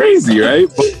 It'd be crazy, right?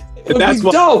 But that's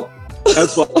dope.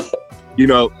 That's what. You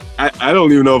know, I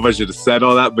don't even know if I should have said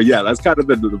all that, but yeah, that's kind of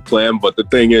the plan. But the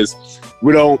thing is,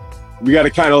 we got to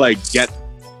kind of like get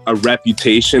a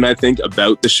reputation, I think,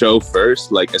 about the show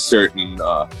first, like a certain,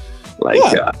 there's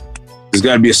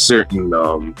got to be a certain,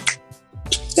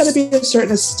 there's got to be a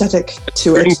certain aesthetic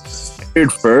to it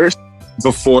first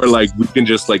before like we can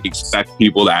just like expect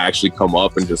people to actually come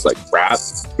up and just like rap.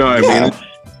 You know what I mean?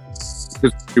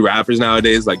 Because rappers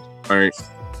nowadays like aren't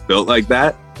built like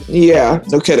that. Yeah,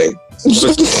 no kidding.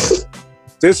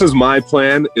 This is my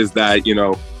plan, is that, you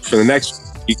know, for the next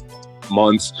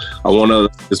months, I want to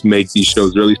just make these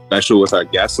shows really special with our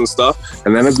guests and stuff.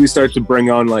 And then as we start to bring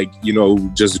on, like, you know,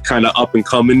 just kind of up and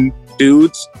coming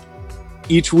dudes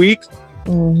each week,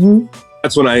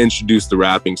 that's when I introduce the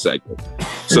rapping segment.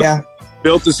 So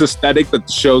built this aesthetic that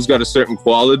the show's got a certain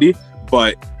quality,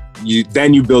 but you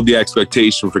build the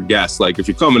expectation for guests. Like, if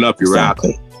you're coming up, you're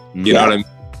rapping. You know what I mean?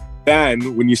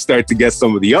 Then when you start to get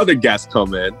some of the other guests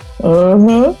come in,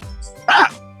 right?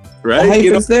 The hype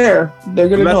is there. They're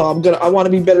gonna know I want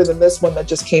to be better than this one that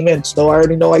just came in. So I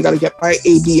already know I got to get my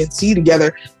A, B, and C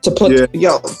together to put.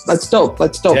 Yo, that's dope.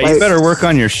 That's dope. Yeah, you better work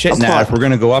on your shit now if we're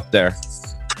gonna go up there.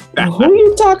 Who are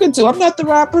you talking to? I'm not the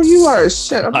rapper. You are.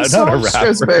 Shit, I'm the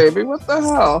songstress, baby. What the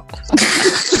hell?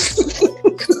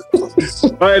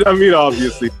 Right? I mean,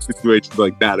 obviously, situations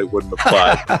like that, it wouldn't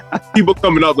apply. People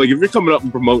coming up, like, if you're coming up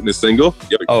and promoting a single,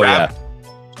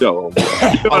 show.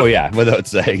 Oh yeah, without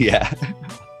saying,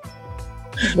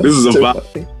 this is a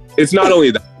vibe. It's not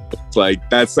only that, it's like,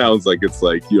 that sounds like it's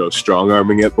like, you know, strong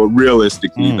arming it, but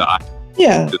realistically,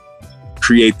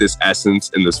 create this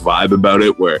essence and this vibe about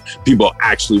it where people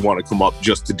actually want to come up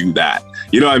just to do that.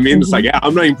 You know what I mean? It's like,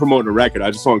 I'm not even promoting a record.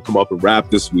 I just want to come up and rap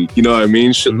this week. You know what I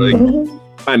mean? Shit, like,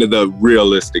 kind of the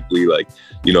realistically, like,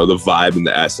 you know, the vibe and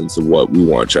the essence of what we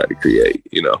want to try to create,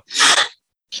 you know?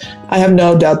 I have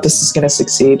no doubt this is going to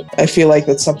succeed. I feel like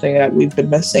that's something that we've been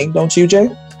missing. Don't you, Jay?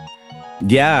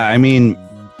 Yeah, I mean,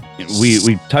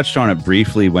 we touched on it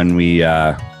briefly when we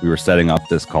were setting up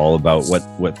this call about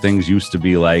what things used to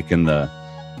be like in the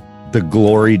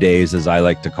glory days, as I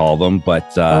like to call them.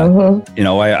 But you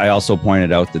know, I also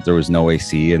pointed out that there was no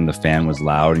AC and the fan was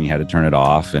loud and you had to turn it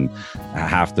off, and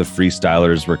half the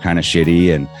freestylers were kind of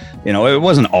shitty, and you know, it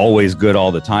wasn't always good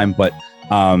all the time. But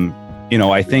you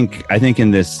know, I think in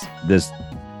this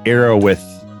era with,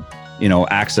 you know,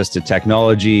 access to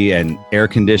technology and air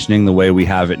conditioning the way we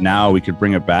have it now, we could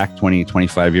bring it back 20,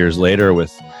 25 years later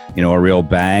with, you know, a real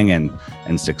bang and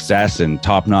success and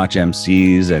top-notch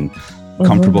MCs and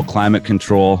comfortable climate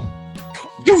control.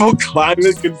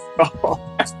 Climate control.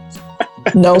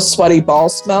 No sweaty ball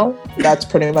smell. That's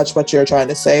pretty much what you're trying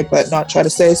to say, but not trying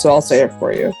to say, so I'll say it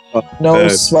for you. No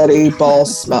sweaty ball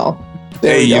smell.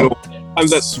 There you go.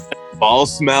 Sometimes that sweat ball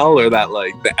smell, or that,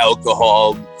 like, the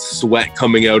alcohol sweat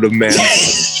coming out of men.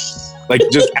 Like,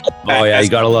 just oh yeah, you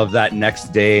gotta love that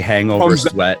next day hangover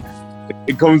sweat.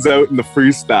 It comes out in the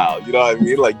freestyle, you know what I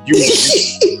mean? Like, you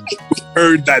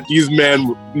heard that these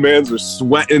mans were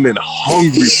sweating and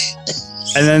hungry,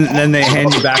 and then they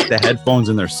hand you back the headphones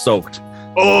and they're soaked.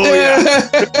 Oh yeah.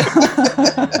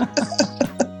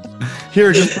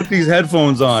 Here, just put these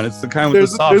headphones on. It's the kind with the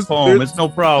soft foam. It's no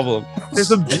problem. There's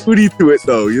a beauty to it,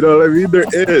 though. You know what I mean? There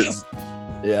is.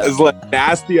 Yeah. As, like,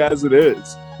 nasty as it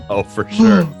is. Oh, for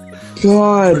sure.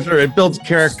 God. For sure. It builds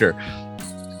character.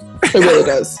 It really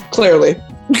does. Clearly.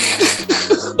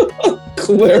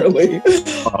 Clearly.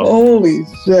 Holy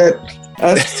shit.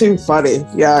 That's too funny.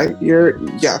 Yeah,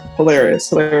 hilarious.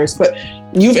 But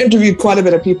you've interviewed quite a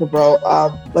bit of people, bro.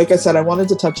 Like I said, I wanted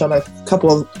to touch on a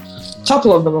couple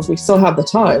of them if we still have the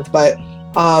time. But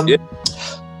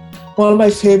one of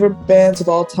my favorite bands of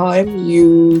all time, I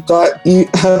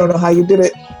don't know how you did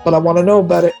it, but I want to know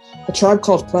about it. A Tribe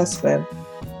Called Quest, man.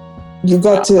 You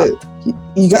got Fight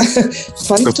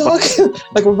Dog?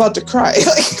 Like, we're about to cry.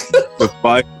 The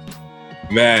Fight,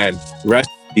 man, rest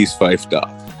in peace, Fife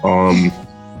Dog.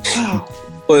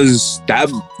 Was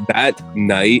that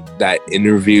night, that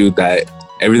interview, that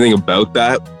everything about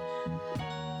that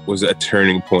was a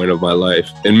turning point of my life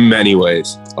in many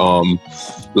ways.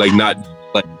 Like, not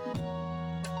like,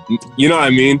 you know what I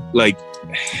mean? Like,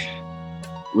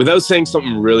 without saying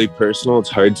something really personal, it's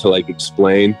hard to, like,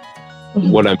 explain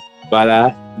what I mean by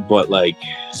that. But, like,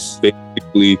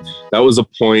 basically, that was a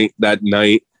point that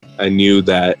night I knew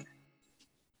that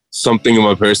something in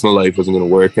my personal life wasn't going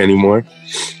to work anymore.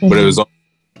 But it was the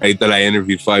night that I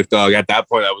interviewed Fife Dog. At that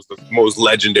point, that was the most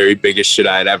legendary, biggest shit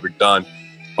I had ever done.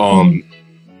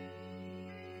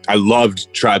 I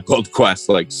loved Tribe Called Quest,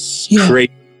 like,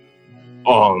 straight.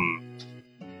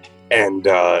 And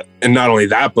not only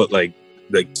that, but like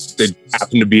there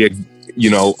happened to be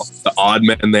the odd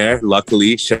man there.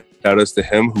 Luckily, shout outs to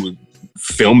him who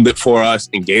filmed it for us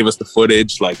and gave us the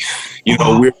footage. Like, we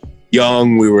were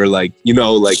young, we were like, we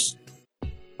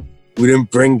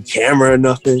didn't bring camera or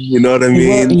nothing. You know what I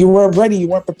mean? You weren't ready. You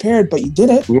weren't prepared, but you did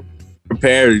it. We weren't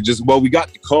prepared. We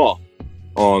got the call.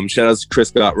 Shout outs to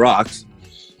Chris Got Rocks.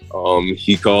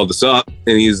 He called us up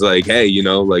and he's like, hey,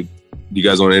 like, you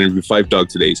guys want to interview Fife Dog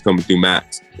today? He's coming through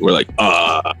Max. We're like,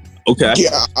 okay.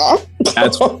 Yeah.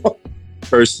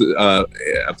 a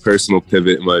personal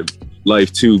pivot in my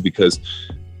life too, because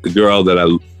the girl that I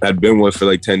had been with for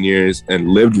like 10 years and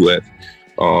lived with,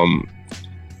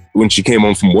 when she came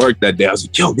home from work that day, I was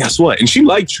like, yo, guess what? And she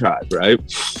liked Tribe, right?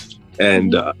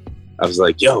 And I was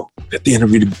like, yo, at the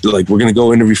interview, like, we're gonna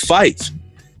go interview Phife.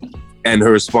 And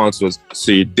her response was,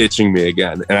 so you're ditching me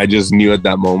again? And I just knew at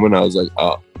that moment, I was like,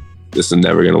 oh, this is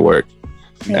never gonna work.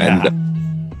 Yeah.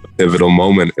 And a pivotal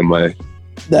moment in my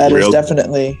That is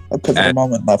definitely a pivotal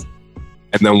moment, love.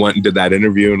 And then went and did that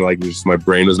interview, and like, just my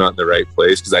brain was not in the right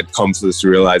place because I'd come to this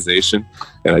realization,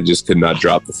 and I just could not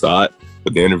drop the thought.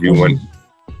 But the interview went,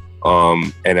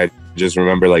 and I just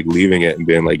remember like leaving it and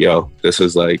being like, "Yo, this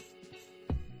is like,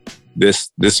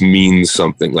 this means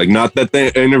something." Like, not that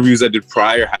the interviews I did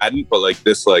prior hadn't, but like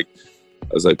this, like,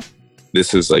 I was like,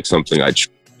 this is like something I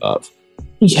love.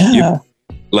 Yeah.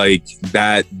 Like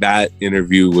that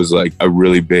interview was like a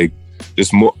really big,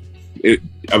 just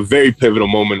a very pivotal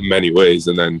moment in many ways.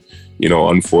 And then, you know,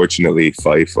 unfortunately,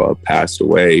 Phife passed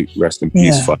away. Rest in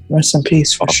peace, Yeah, Phife. rest in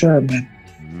peace for sure, man.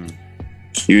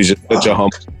 He was just such a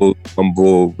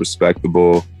humble,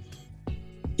 respectable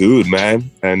dude,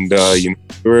 man. And you know,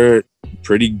 we were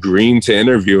pretty green to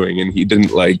interviewing, and he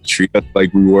didn't like treat us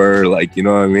like we were, like, you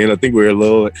know what I mean? I think we were a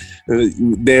little.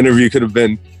 The interview could have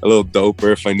been a little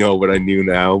doper if I know what I knew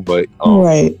now, but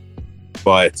right.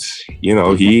 But you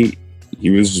know, he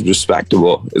was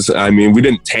respectable. I mean, we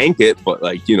didn't tank it, but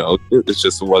like, you know, it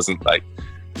wasn't like,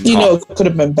 You know, it could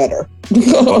have been better.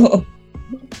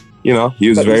 You know, he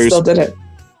was But very he still did it.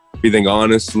 everything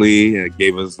honestly, and it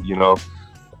gave us, you know,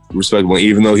 respectable,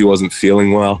 even though he wasn't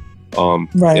feeling well.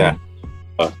 Right. Yeah.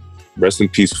 Rest in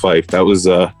peace, Phife. That was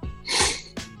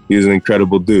he was an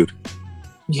incredible dude.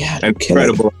 Yeah. An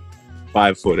incredible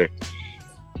 5-footer.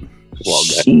 Well,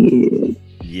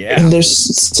 Yeah. And there's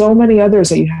so many others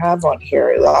that you have on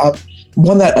here.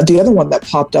 The other one that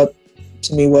popped up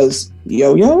to me was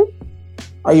Yo-Yo.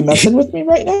 Are you messing with me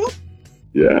right now?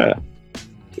 Yeah.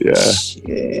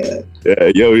 Shit.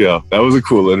 Yeah, Yo-Yo. That was a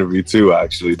cool interview too,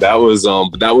 actually. That was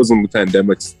but that was when the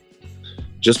pandemic,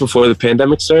 just before the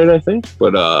pandemic started, I think.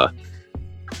 But I'm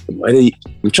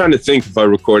trying to think if I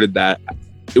recorded that.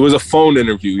 It was a phone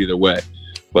interview either way,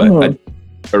 but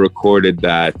I recorded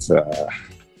that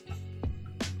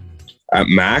at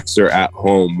Max or at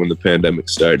home when the pandemic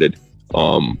started.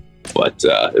 But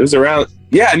it was around.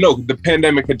 Yeah, no, the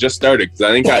pandemic had just started because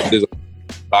I think there's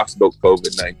talks about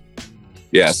COVID-19.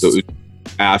 Yeah, so it was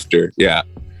after. Yeah,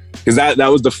 because that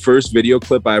was the first video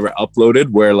clip I ever uploaded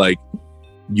where like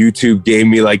YouTube gave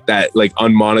me like that, like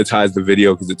unmonetized the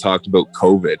video because it talked about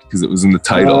COVID because it was in the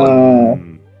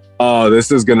title. Oh,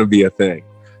 this is gonna be a thing.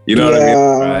 You know what I mean?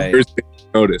 Right. First thing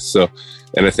I noticed. So,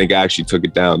 and I think I actually took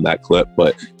it down, that clip.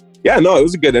 But yeah, no, it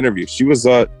was a good interview. She was,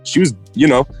 you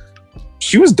know,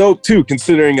 she was dope too,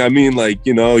 considering, I mean, like,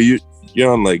 you know, you're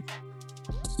on like,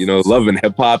 you know, loving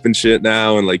hip hop and shit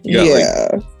now, and like, you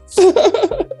got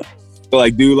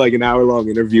like do like an hour-long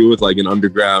interview with like an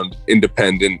underground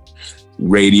independent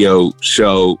radio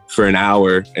show for an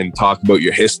hour and talk about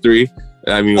your history.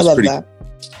 I mean, it was I love pretty. that.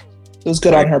 It was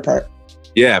good on her part.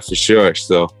 Yeah, for sure.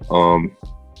 So,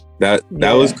 that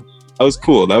was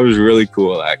cool. That was really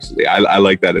cool, actually. I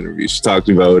like that interview. She talked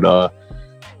about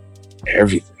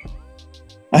everything.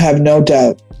 I have no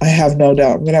doubt. I'm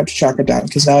gonna have to track her down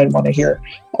because now I want to hear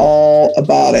all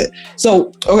about it.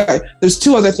 So, okay, there's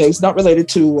two other things not related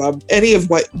to any of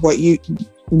what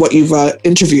you've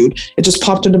interviewed. It just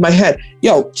popped into my head.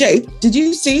 Yo, Jay, did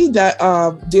you see that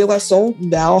De La Soul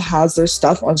now has their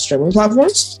stuff on streaming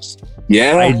platforms?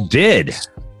 Yeah, I did.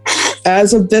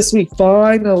 As of this week,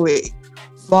 finally.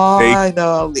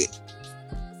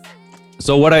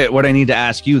 So what I need to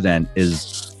ask you then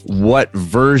is, what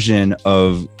version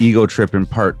of Ego Trippin'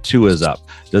 Part 2 is up?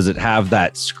 Does it have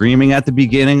that screaming at the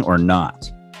beginning or not?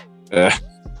 I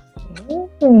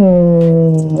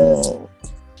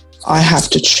have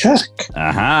to check.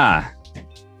 Aha.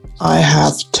 I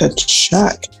have to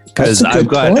check. Because I've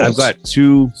got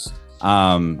two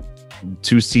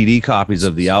CD copies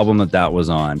of the album that was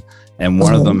on, and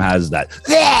one of them has that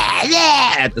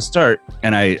at the start,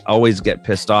 and I always get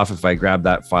pissed off if I grab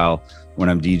that file when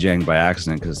I'm DJing by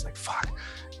accident because it's like, fuck.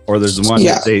 Or there's the one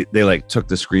that they like took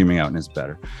the screaming out and it's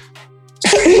better.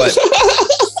 But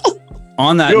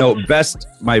on that note,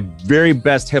 my very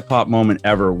best hip hop moment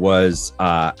ever was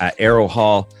at Arrow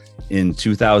Hall in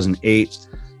 2008.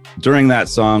 During that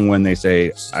song, when they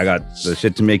say, I got the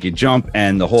shit to make you jump,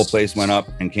 and the whole place went up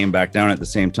and came back down at the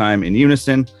same time in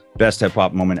unison. Best hip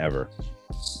hop moment ever.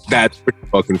 That's pretty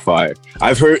fucking fire.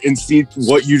 I've heard and seen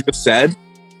what you just said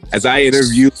as I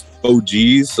interview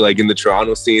OGs like in the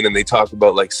Toronto scene, and they talk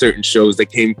about like certain shows that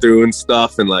came through and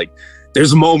stuff, and like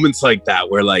there's moments like that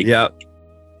where like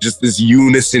just this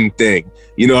unison thing,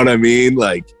 you know what I mean?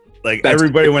 Like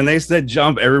everybody, when they said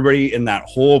jump, everybody in that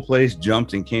whole place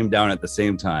jumped and came down at the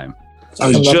same time. I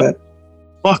was just,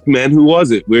 fuck man, who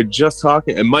was it? We were just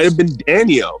talking, it might have been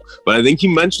Daniel, but I think he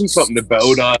mentioned something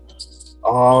about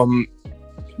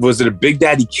was it a Big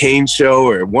Daddy Kane show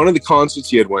or one of the concerts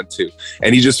he had went to,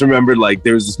 and he just remembered like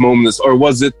there was this moment, or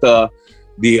was it the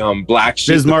Black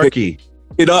Sheep? Bismarcky.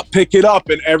 Pick it up,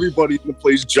 and everybody in the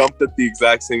place jumped at the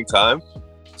exact same time.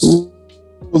 Ooh,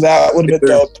 that would have been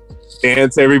dope.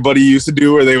 Dance everybody used to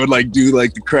do, where they would like do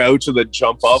like the crouch and then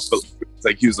jump up, but it's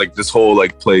like he was like this whole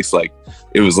like place, like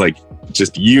it was like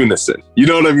just unison. You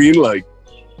know what I mean? Like,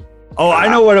 oh, I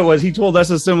know what it was. He told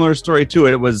us a similar story too.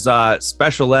 It was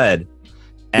special ed.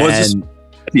 And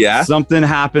something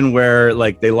happened where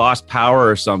like they lost power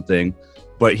or something,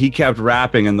 but he kept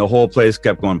rapping and the whole place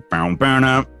kept going boom, boom,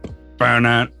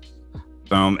 boom,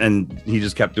 boom, and he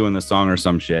just kept doing the song or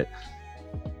some shit.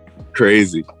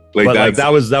 Crazy. Like that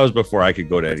was before I could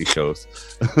go to any shows.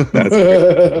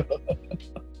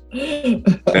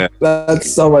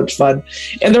 That's so much fun.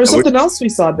 And there was something else we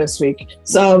saw this week.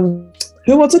 So,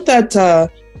 who was it that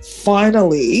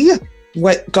finally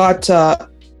got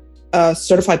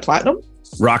certified platinum?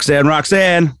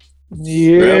 Roxanne.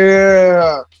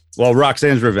 Yeah. Well,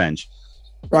 Roxanne's Revenge.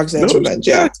 Revenge,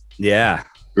 yeah. Yeah.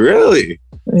 Really?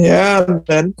 Yeah,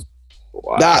 man.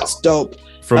 Wow. That's dope.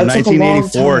 From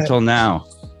 1984 till now.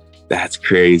 That's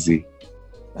crazy.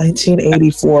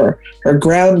 1984. Her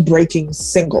groundbreaking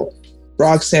single,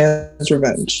 Roxanne's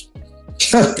Revenge.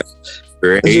 That's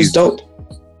just dope.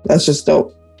 That's just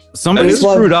dope. Somebody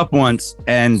screwed up once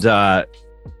and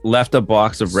left a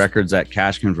box of records at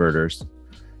Cash Converters,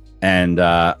 and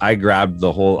I grabbed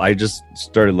the whole. I just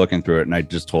started looking through it, and I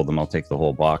just told them I'll take the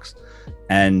whole box.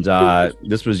 And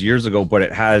this was years ago, but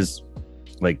it has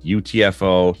like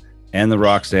UTFO and the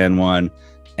Roxanne one,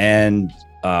 and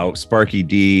Sparky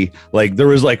D. Like there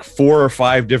was like 4 or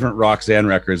 5 different Roxanne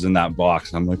records in that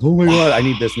box. I'm like, oh my god, I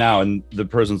need this now. And the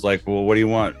person's like, well, what do you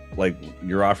want? Like,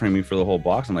 you're offering me for the whole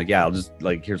box? I'm like, yeah, I'll just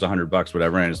like, here's $100,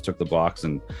 whatever. And I just took the box,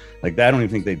 and like that, I don't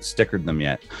even think they'd stickered them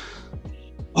yet.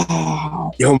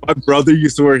 Wow. Yo, my brother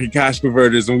used to work at Cash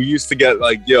Converters, and we used to get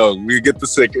like, we get the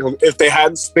sticker. If they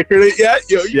hadn't stickered it yet,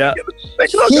 you get the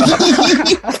sticker.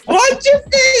 Watch your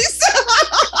face.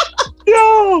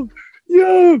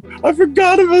 Yo, I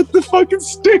forgot about the fucking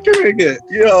stickering it.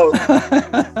 Yo,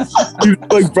 you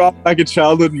like brought back a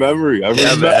childhood memory. I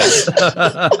remember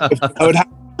I would have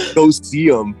to go see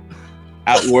him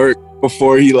at work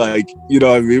before he like, you know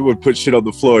what I mean, would put shit on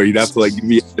the floor. He'd have to like give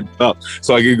me a heads up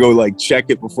so I could go like check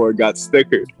it before it got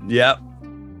stickered. Yep.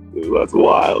 That's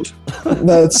wild.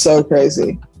 That's so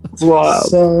crazy. It's wild.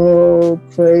 So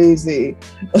crazy.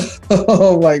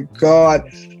 Oh my god.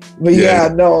 But yeah,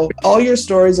 no, all your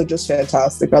stories are just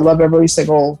fantastic. I love every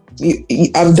single.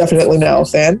 I'm definitely now a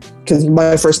fan because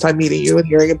my first time meeting you and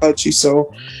hearing about you.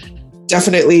 So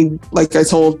definitely, like I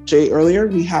told Jay earlier,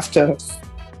 we have to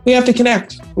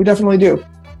connect. We definitely do.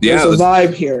 Yeah, there's a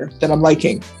vibe here that I'm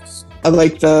liking. I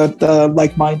like the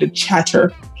like-minded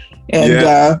chatter,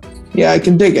 and I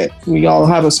can dig it. We all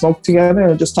have a smoke together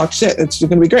and just talk shit. It's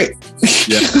gonna be great.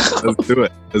 Yeah, let's do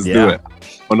it. Let's do it.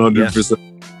 100%.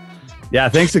 Yeah,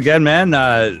 thanks again, man.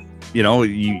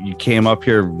 You came up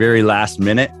here very last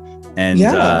minute, and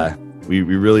we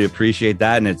really appreciate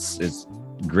that. And it's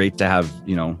great to have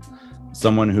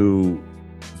someone who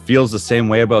feels the same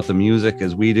way about the music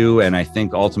as we do, and I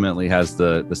think ultimately has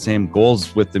the same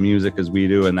goals with the music as we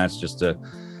do, and that's just to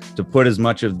put as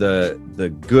much of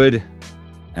the good,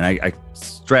 and I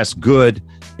stress good,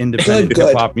 independent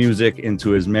hip hop music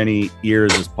into as many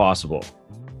ears as possible.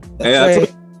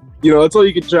 That's all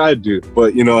you can try to do.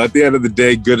 But at the end of the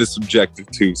day, good is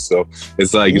subjective too. So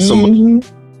it's like if someone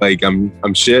like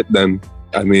I'm shit, then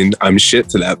I mean I'm shit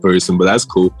to that person, but that's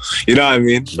cool. You know what I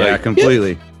mean? Yeah, like,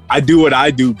 completely. I do what I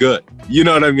do good. You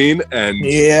know what I mean? And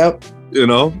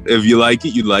if you like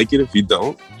it, you like it. If you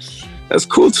don't, that's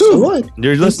cool too. So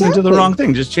you're listening to the wrong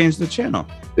thing. Just change the channel.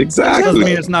 Exactly. It doesn't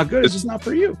mean it's not good. It's just not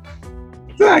for you.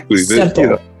 Exactly.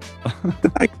 Simple.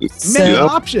 Many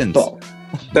options.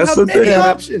 That's the many thing.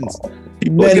 Options.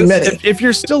 Many. If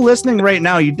you're still listening right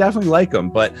now, you definitely like them.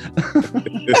 But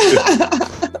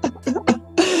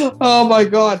oh my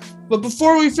god! But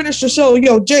before we finish the show,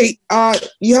 Jay,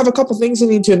 you have a couple things you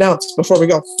need to announce before we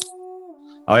go.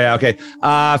 Oh yeah, okay.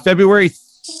 February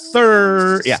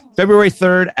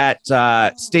 3rd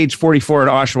at Stage 44 in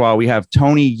Oshawa, we have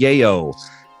Tony Yayo,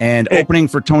 And opening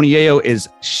for Tony Yayo is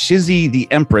Shizzy the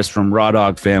Empress from Raw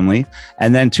Dog Family.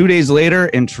 And then 2 days later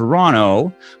in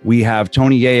Toronto, we have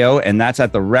Tony Yayo, and that's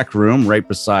at the Rec Room right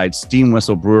beside Steam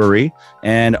Whistle Brewery.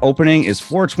 And opening is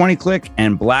 420 Click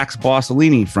and Black's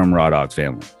Bossolini from Raw Dog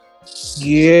Family.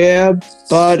 Yeah,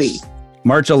 buddy.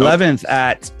 March 11th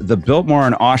at the Biltmore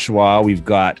in Oshawa, we've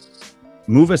got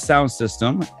Move a Sound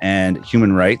System and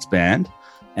Human Rights Band.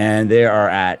 And they are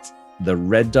at the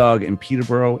Red Dog in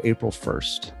Peterborough, April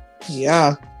 1st.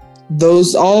 Yeah.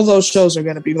 All those shows are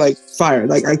going to be like fire.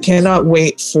 Like, I cannot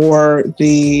wait for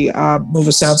the Move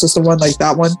a Sound System one, like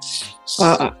that one.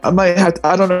 I might have to,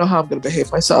 I don't know how I'm going to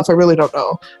behave myself. I really don't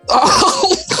know.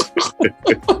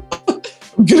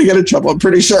 I'm going to get in trouble, I'm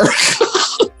pretty sure.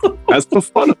 That's the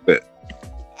fun of it.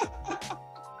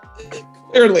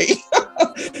 Clearly.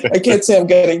 I can't say I'm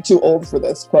getting too old for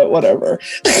this, but whatever.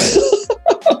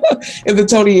 And the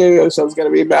Tony Yayo show is going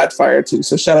to be mad fire too.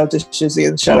 So shout out to Shizzy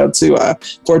and shout out to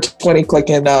 420 Click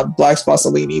and Black's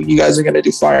Bossolini. You guys are going to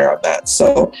do fire on that.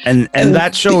 So and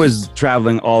that show is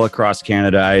traveling all across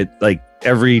Canada. Like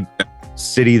every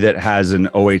city that has an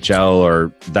OHL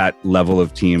or that level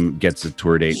of team gets a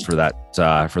tour date for that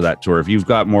tour. If you've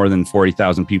got more than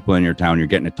 40,000 people in your town, you're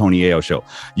getting a Tony Yayo show.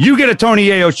 You get a Tony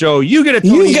Yayo show. You get a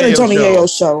Tony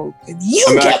Yayo show. And you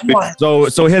get one.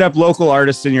 So hit up local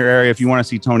artists in your area if you want to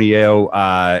see Tony Yayo.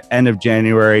 End of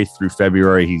January through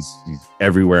February, he's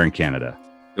everywhere in Canada.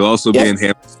 He'll also be in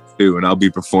Hamilton too, and I'll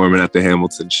be performing at the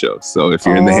Hamilton show. So if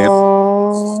you're in the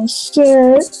Hamilton,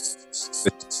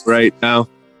 right now.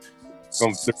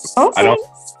 I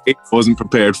wasn't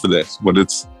prepared for this, but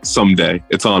it's someday.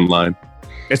 It's online.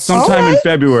 It's sometime in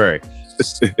February.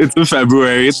 It's in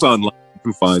February. It's online. You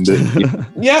can find it.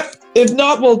 Yep. If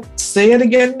not, we'll say it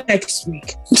again next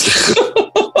week.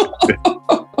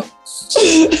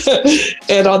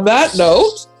 And on that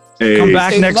note, come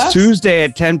back next Tuesday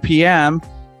at 10 p.m.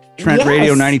 Trent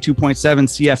Radio 92.7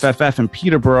 CFFF in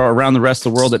Peterborough, around the rest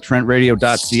of the world at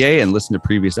trentradio.ca, and listen to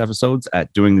previous episodes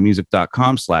at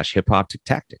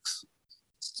doingthemusic.com/hiphoptictactics.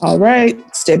 All right.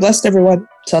 Stay blessed, everyone.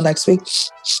 Till next week.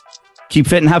 Keep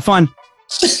fit and have fun.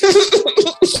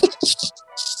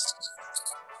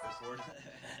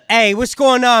 Hey, what's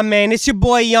going on, man? It's your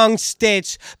boy Young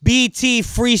Stitch, BT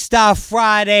Freestyle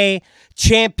Friday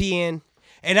champion.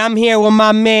 And I'm here with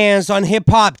my mans on Hip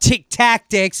Hop Tick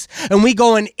Tactics, and we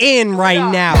going in right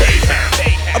now.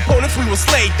 Opponents we will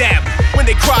slay them. When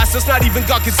they cross us, not even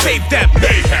God can save them.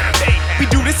 We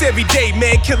do this every day,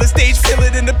 man. Kill a stage, fill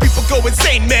it, and the people go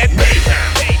insane, man.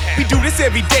 We do this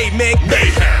every day, man.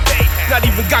 Not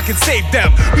even God can save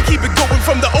them. We keep it going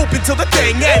from the open till the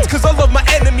thing ends. Cause I love my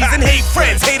enemies and hate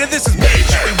friends. Hater, this is me.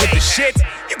 Joey with the shit.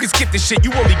 You can skip the shit,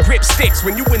 you only grip sticks.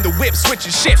 When you win the whip,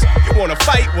 switching shifts. You wanna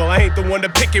fight? Well, I ain't the one to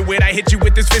pick it with. I hit you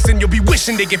with this fist and you'll be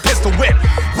wishing they get pistol whipped.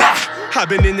 I've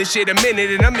been in this shit a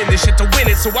minute and I'm in this shit to win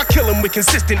it. So I kill them with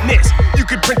consistentness. You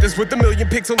could print this with 1,000,000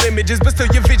 pixel images, but still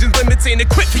your vision's limits ain't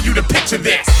equipped for you to picture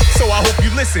this. So I hope you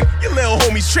listen, your little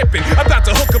homie's tripping. About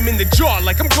to hook him in the jaw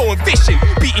like I'm going fishing.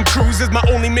 Beating crews is my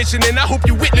only mission, and I hope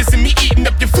you witnessing me eating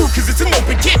up your food cause it's an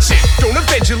open kitchen. Don't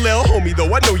avenge your little homie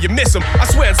though, I know you miss him. I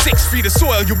swear on 6 feet of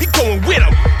soil, you'll be going with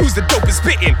him. Who's the dopest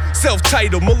spitting?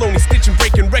 Self-titled, Maloney stitching,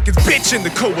 breaking records, bitch in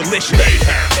the coalition.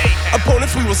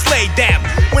 Opponents we will slay them.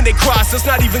 When they cross us,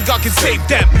 not even God can save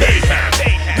them.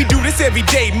 We do this every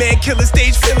day, man. Kill a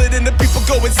stage, fill it, and the people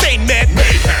go insane, man.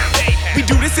 We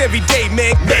do this every day,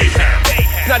 man.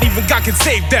 Not even God can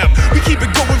save them. We keep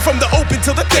it going from the open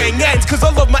till the thing ends. Cause I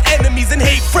love my enemies and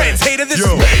hate friends. Hater, this is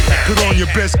put on your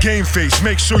best game face.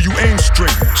 Make sure you aim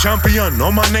straight. Champion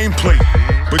on my nameplate.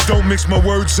 But don't mix my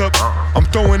words up. I'm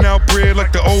throwing out bread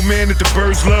like the old man that the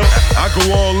birds love. I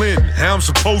go all in, how I'm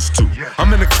supposed to.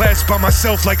 I'm in a class by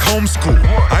myself like homeschool.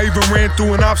 I even ran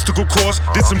through an obstacle course.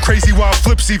 Did some crazy wild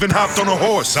flips, even hopped on a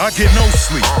horse. I get no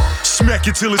sleep. Smack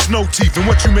it till it's no teeth. And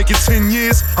what you make it 10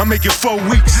 years, I make it 4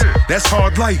 weeks. That's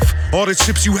hard life. All the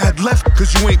chips you had left,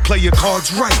 cause you ain't play your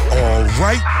cards right.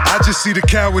 Alright, I just see the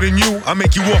coward in you. I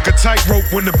make you walk a tightrope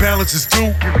when the balance is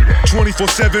due.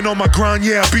 24/7 on my grind,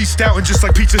 yeah, I beast out. And just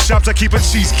like pizza shops, I keep a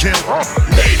cheese count.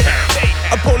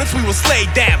 Opponents we will slay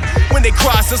them. When they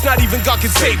cross us, not even God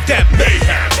can save them.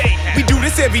 We do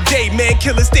this every day, man.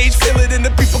 Kill a stage, fill it, and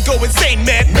the people go insane,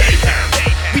 man.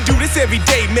 We do this every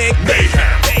day, man.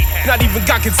 Not even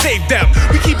God can save them.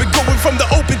 We keep it going from the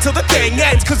open till the thing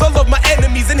ends. Cause I love my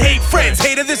enemies and hate friends.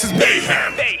 Hater, this is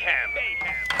mayhem.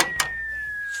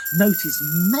 Notice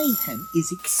mayhem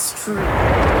is extreme.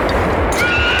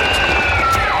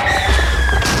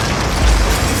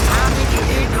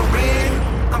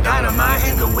 Dynamite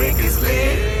and the wick is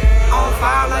lit. On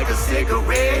fire like a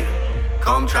cigarette.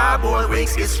 Come try, boy,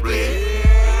 wigs get split.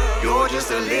 You're just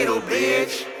a little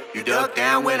bitch. You duck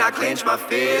down when I clench my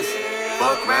fist.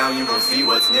 Fuck round, you gon' see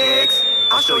what's next.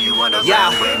 I'll show you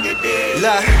underground when you're dead.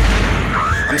 Look,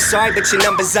 I'm sorry, but your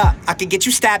number's up. I could get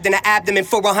you stabbed in the abdomen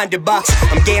for $100.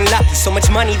 I'm getting lucky, so much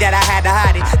money that I had to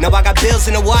hide it. Now I got bills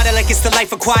in the water like it's the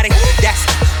life aquatic. That's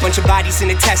a bunch of bodies in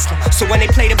the Tesla. So when they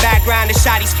play the background, the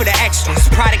shotties for the extras.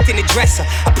 Product in the dresser.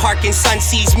 A parking sun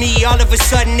sees me, all of a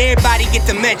sudden everybody get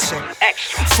dementia.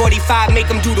 45 make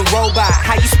them do the robot.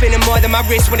 How you spending more than my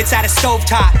wrist when it's at a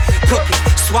stovetop? Cooking,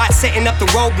 SWAT setting up the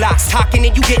roadblocks. Talking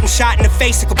and you getting shot in the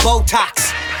face like a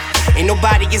Botox. Ain't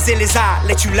nobody as ill as I.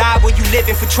 Let you lie where you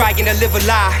living for trying to live a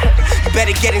lie. You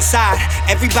better get inside.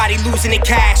 Everybody losing their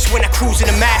cash when I cruise in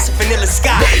a massive vanilla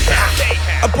sky.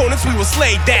 Opponents we will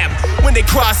slay them. When they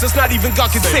cross us, not even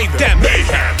God can save them.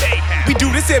 We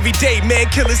do this every day, man.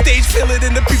 Kill a stage, fill it,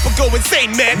 and the people go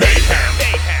insane, man.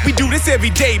 We do this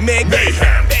every day, man.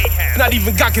 Not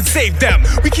even God can save them.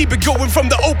 We keep it going from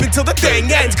the open till the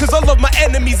thing ends. Cause I love my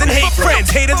enemies and hate friends.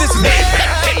 Hater, this is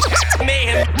mayhem.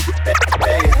 Mayhem.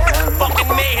 Fucking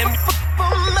mayhem.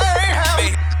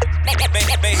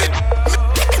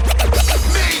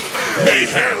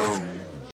 Mayhem.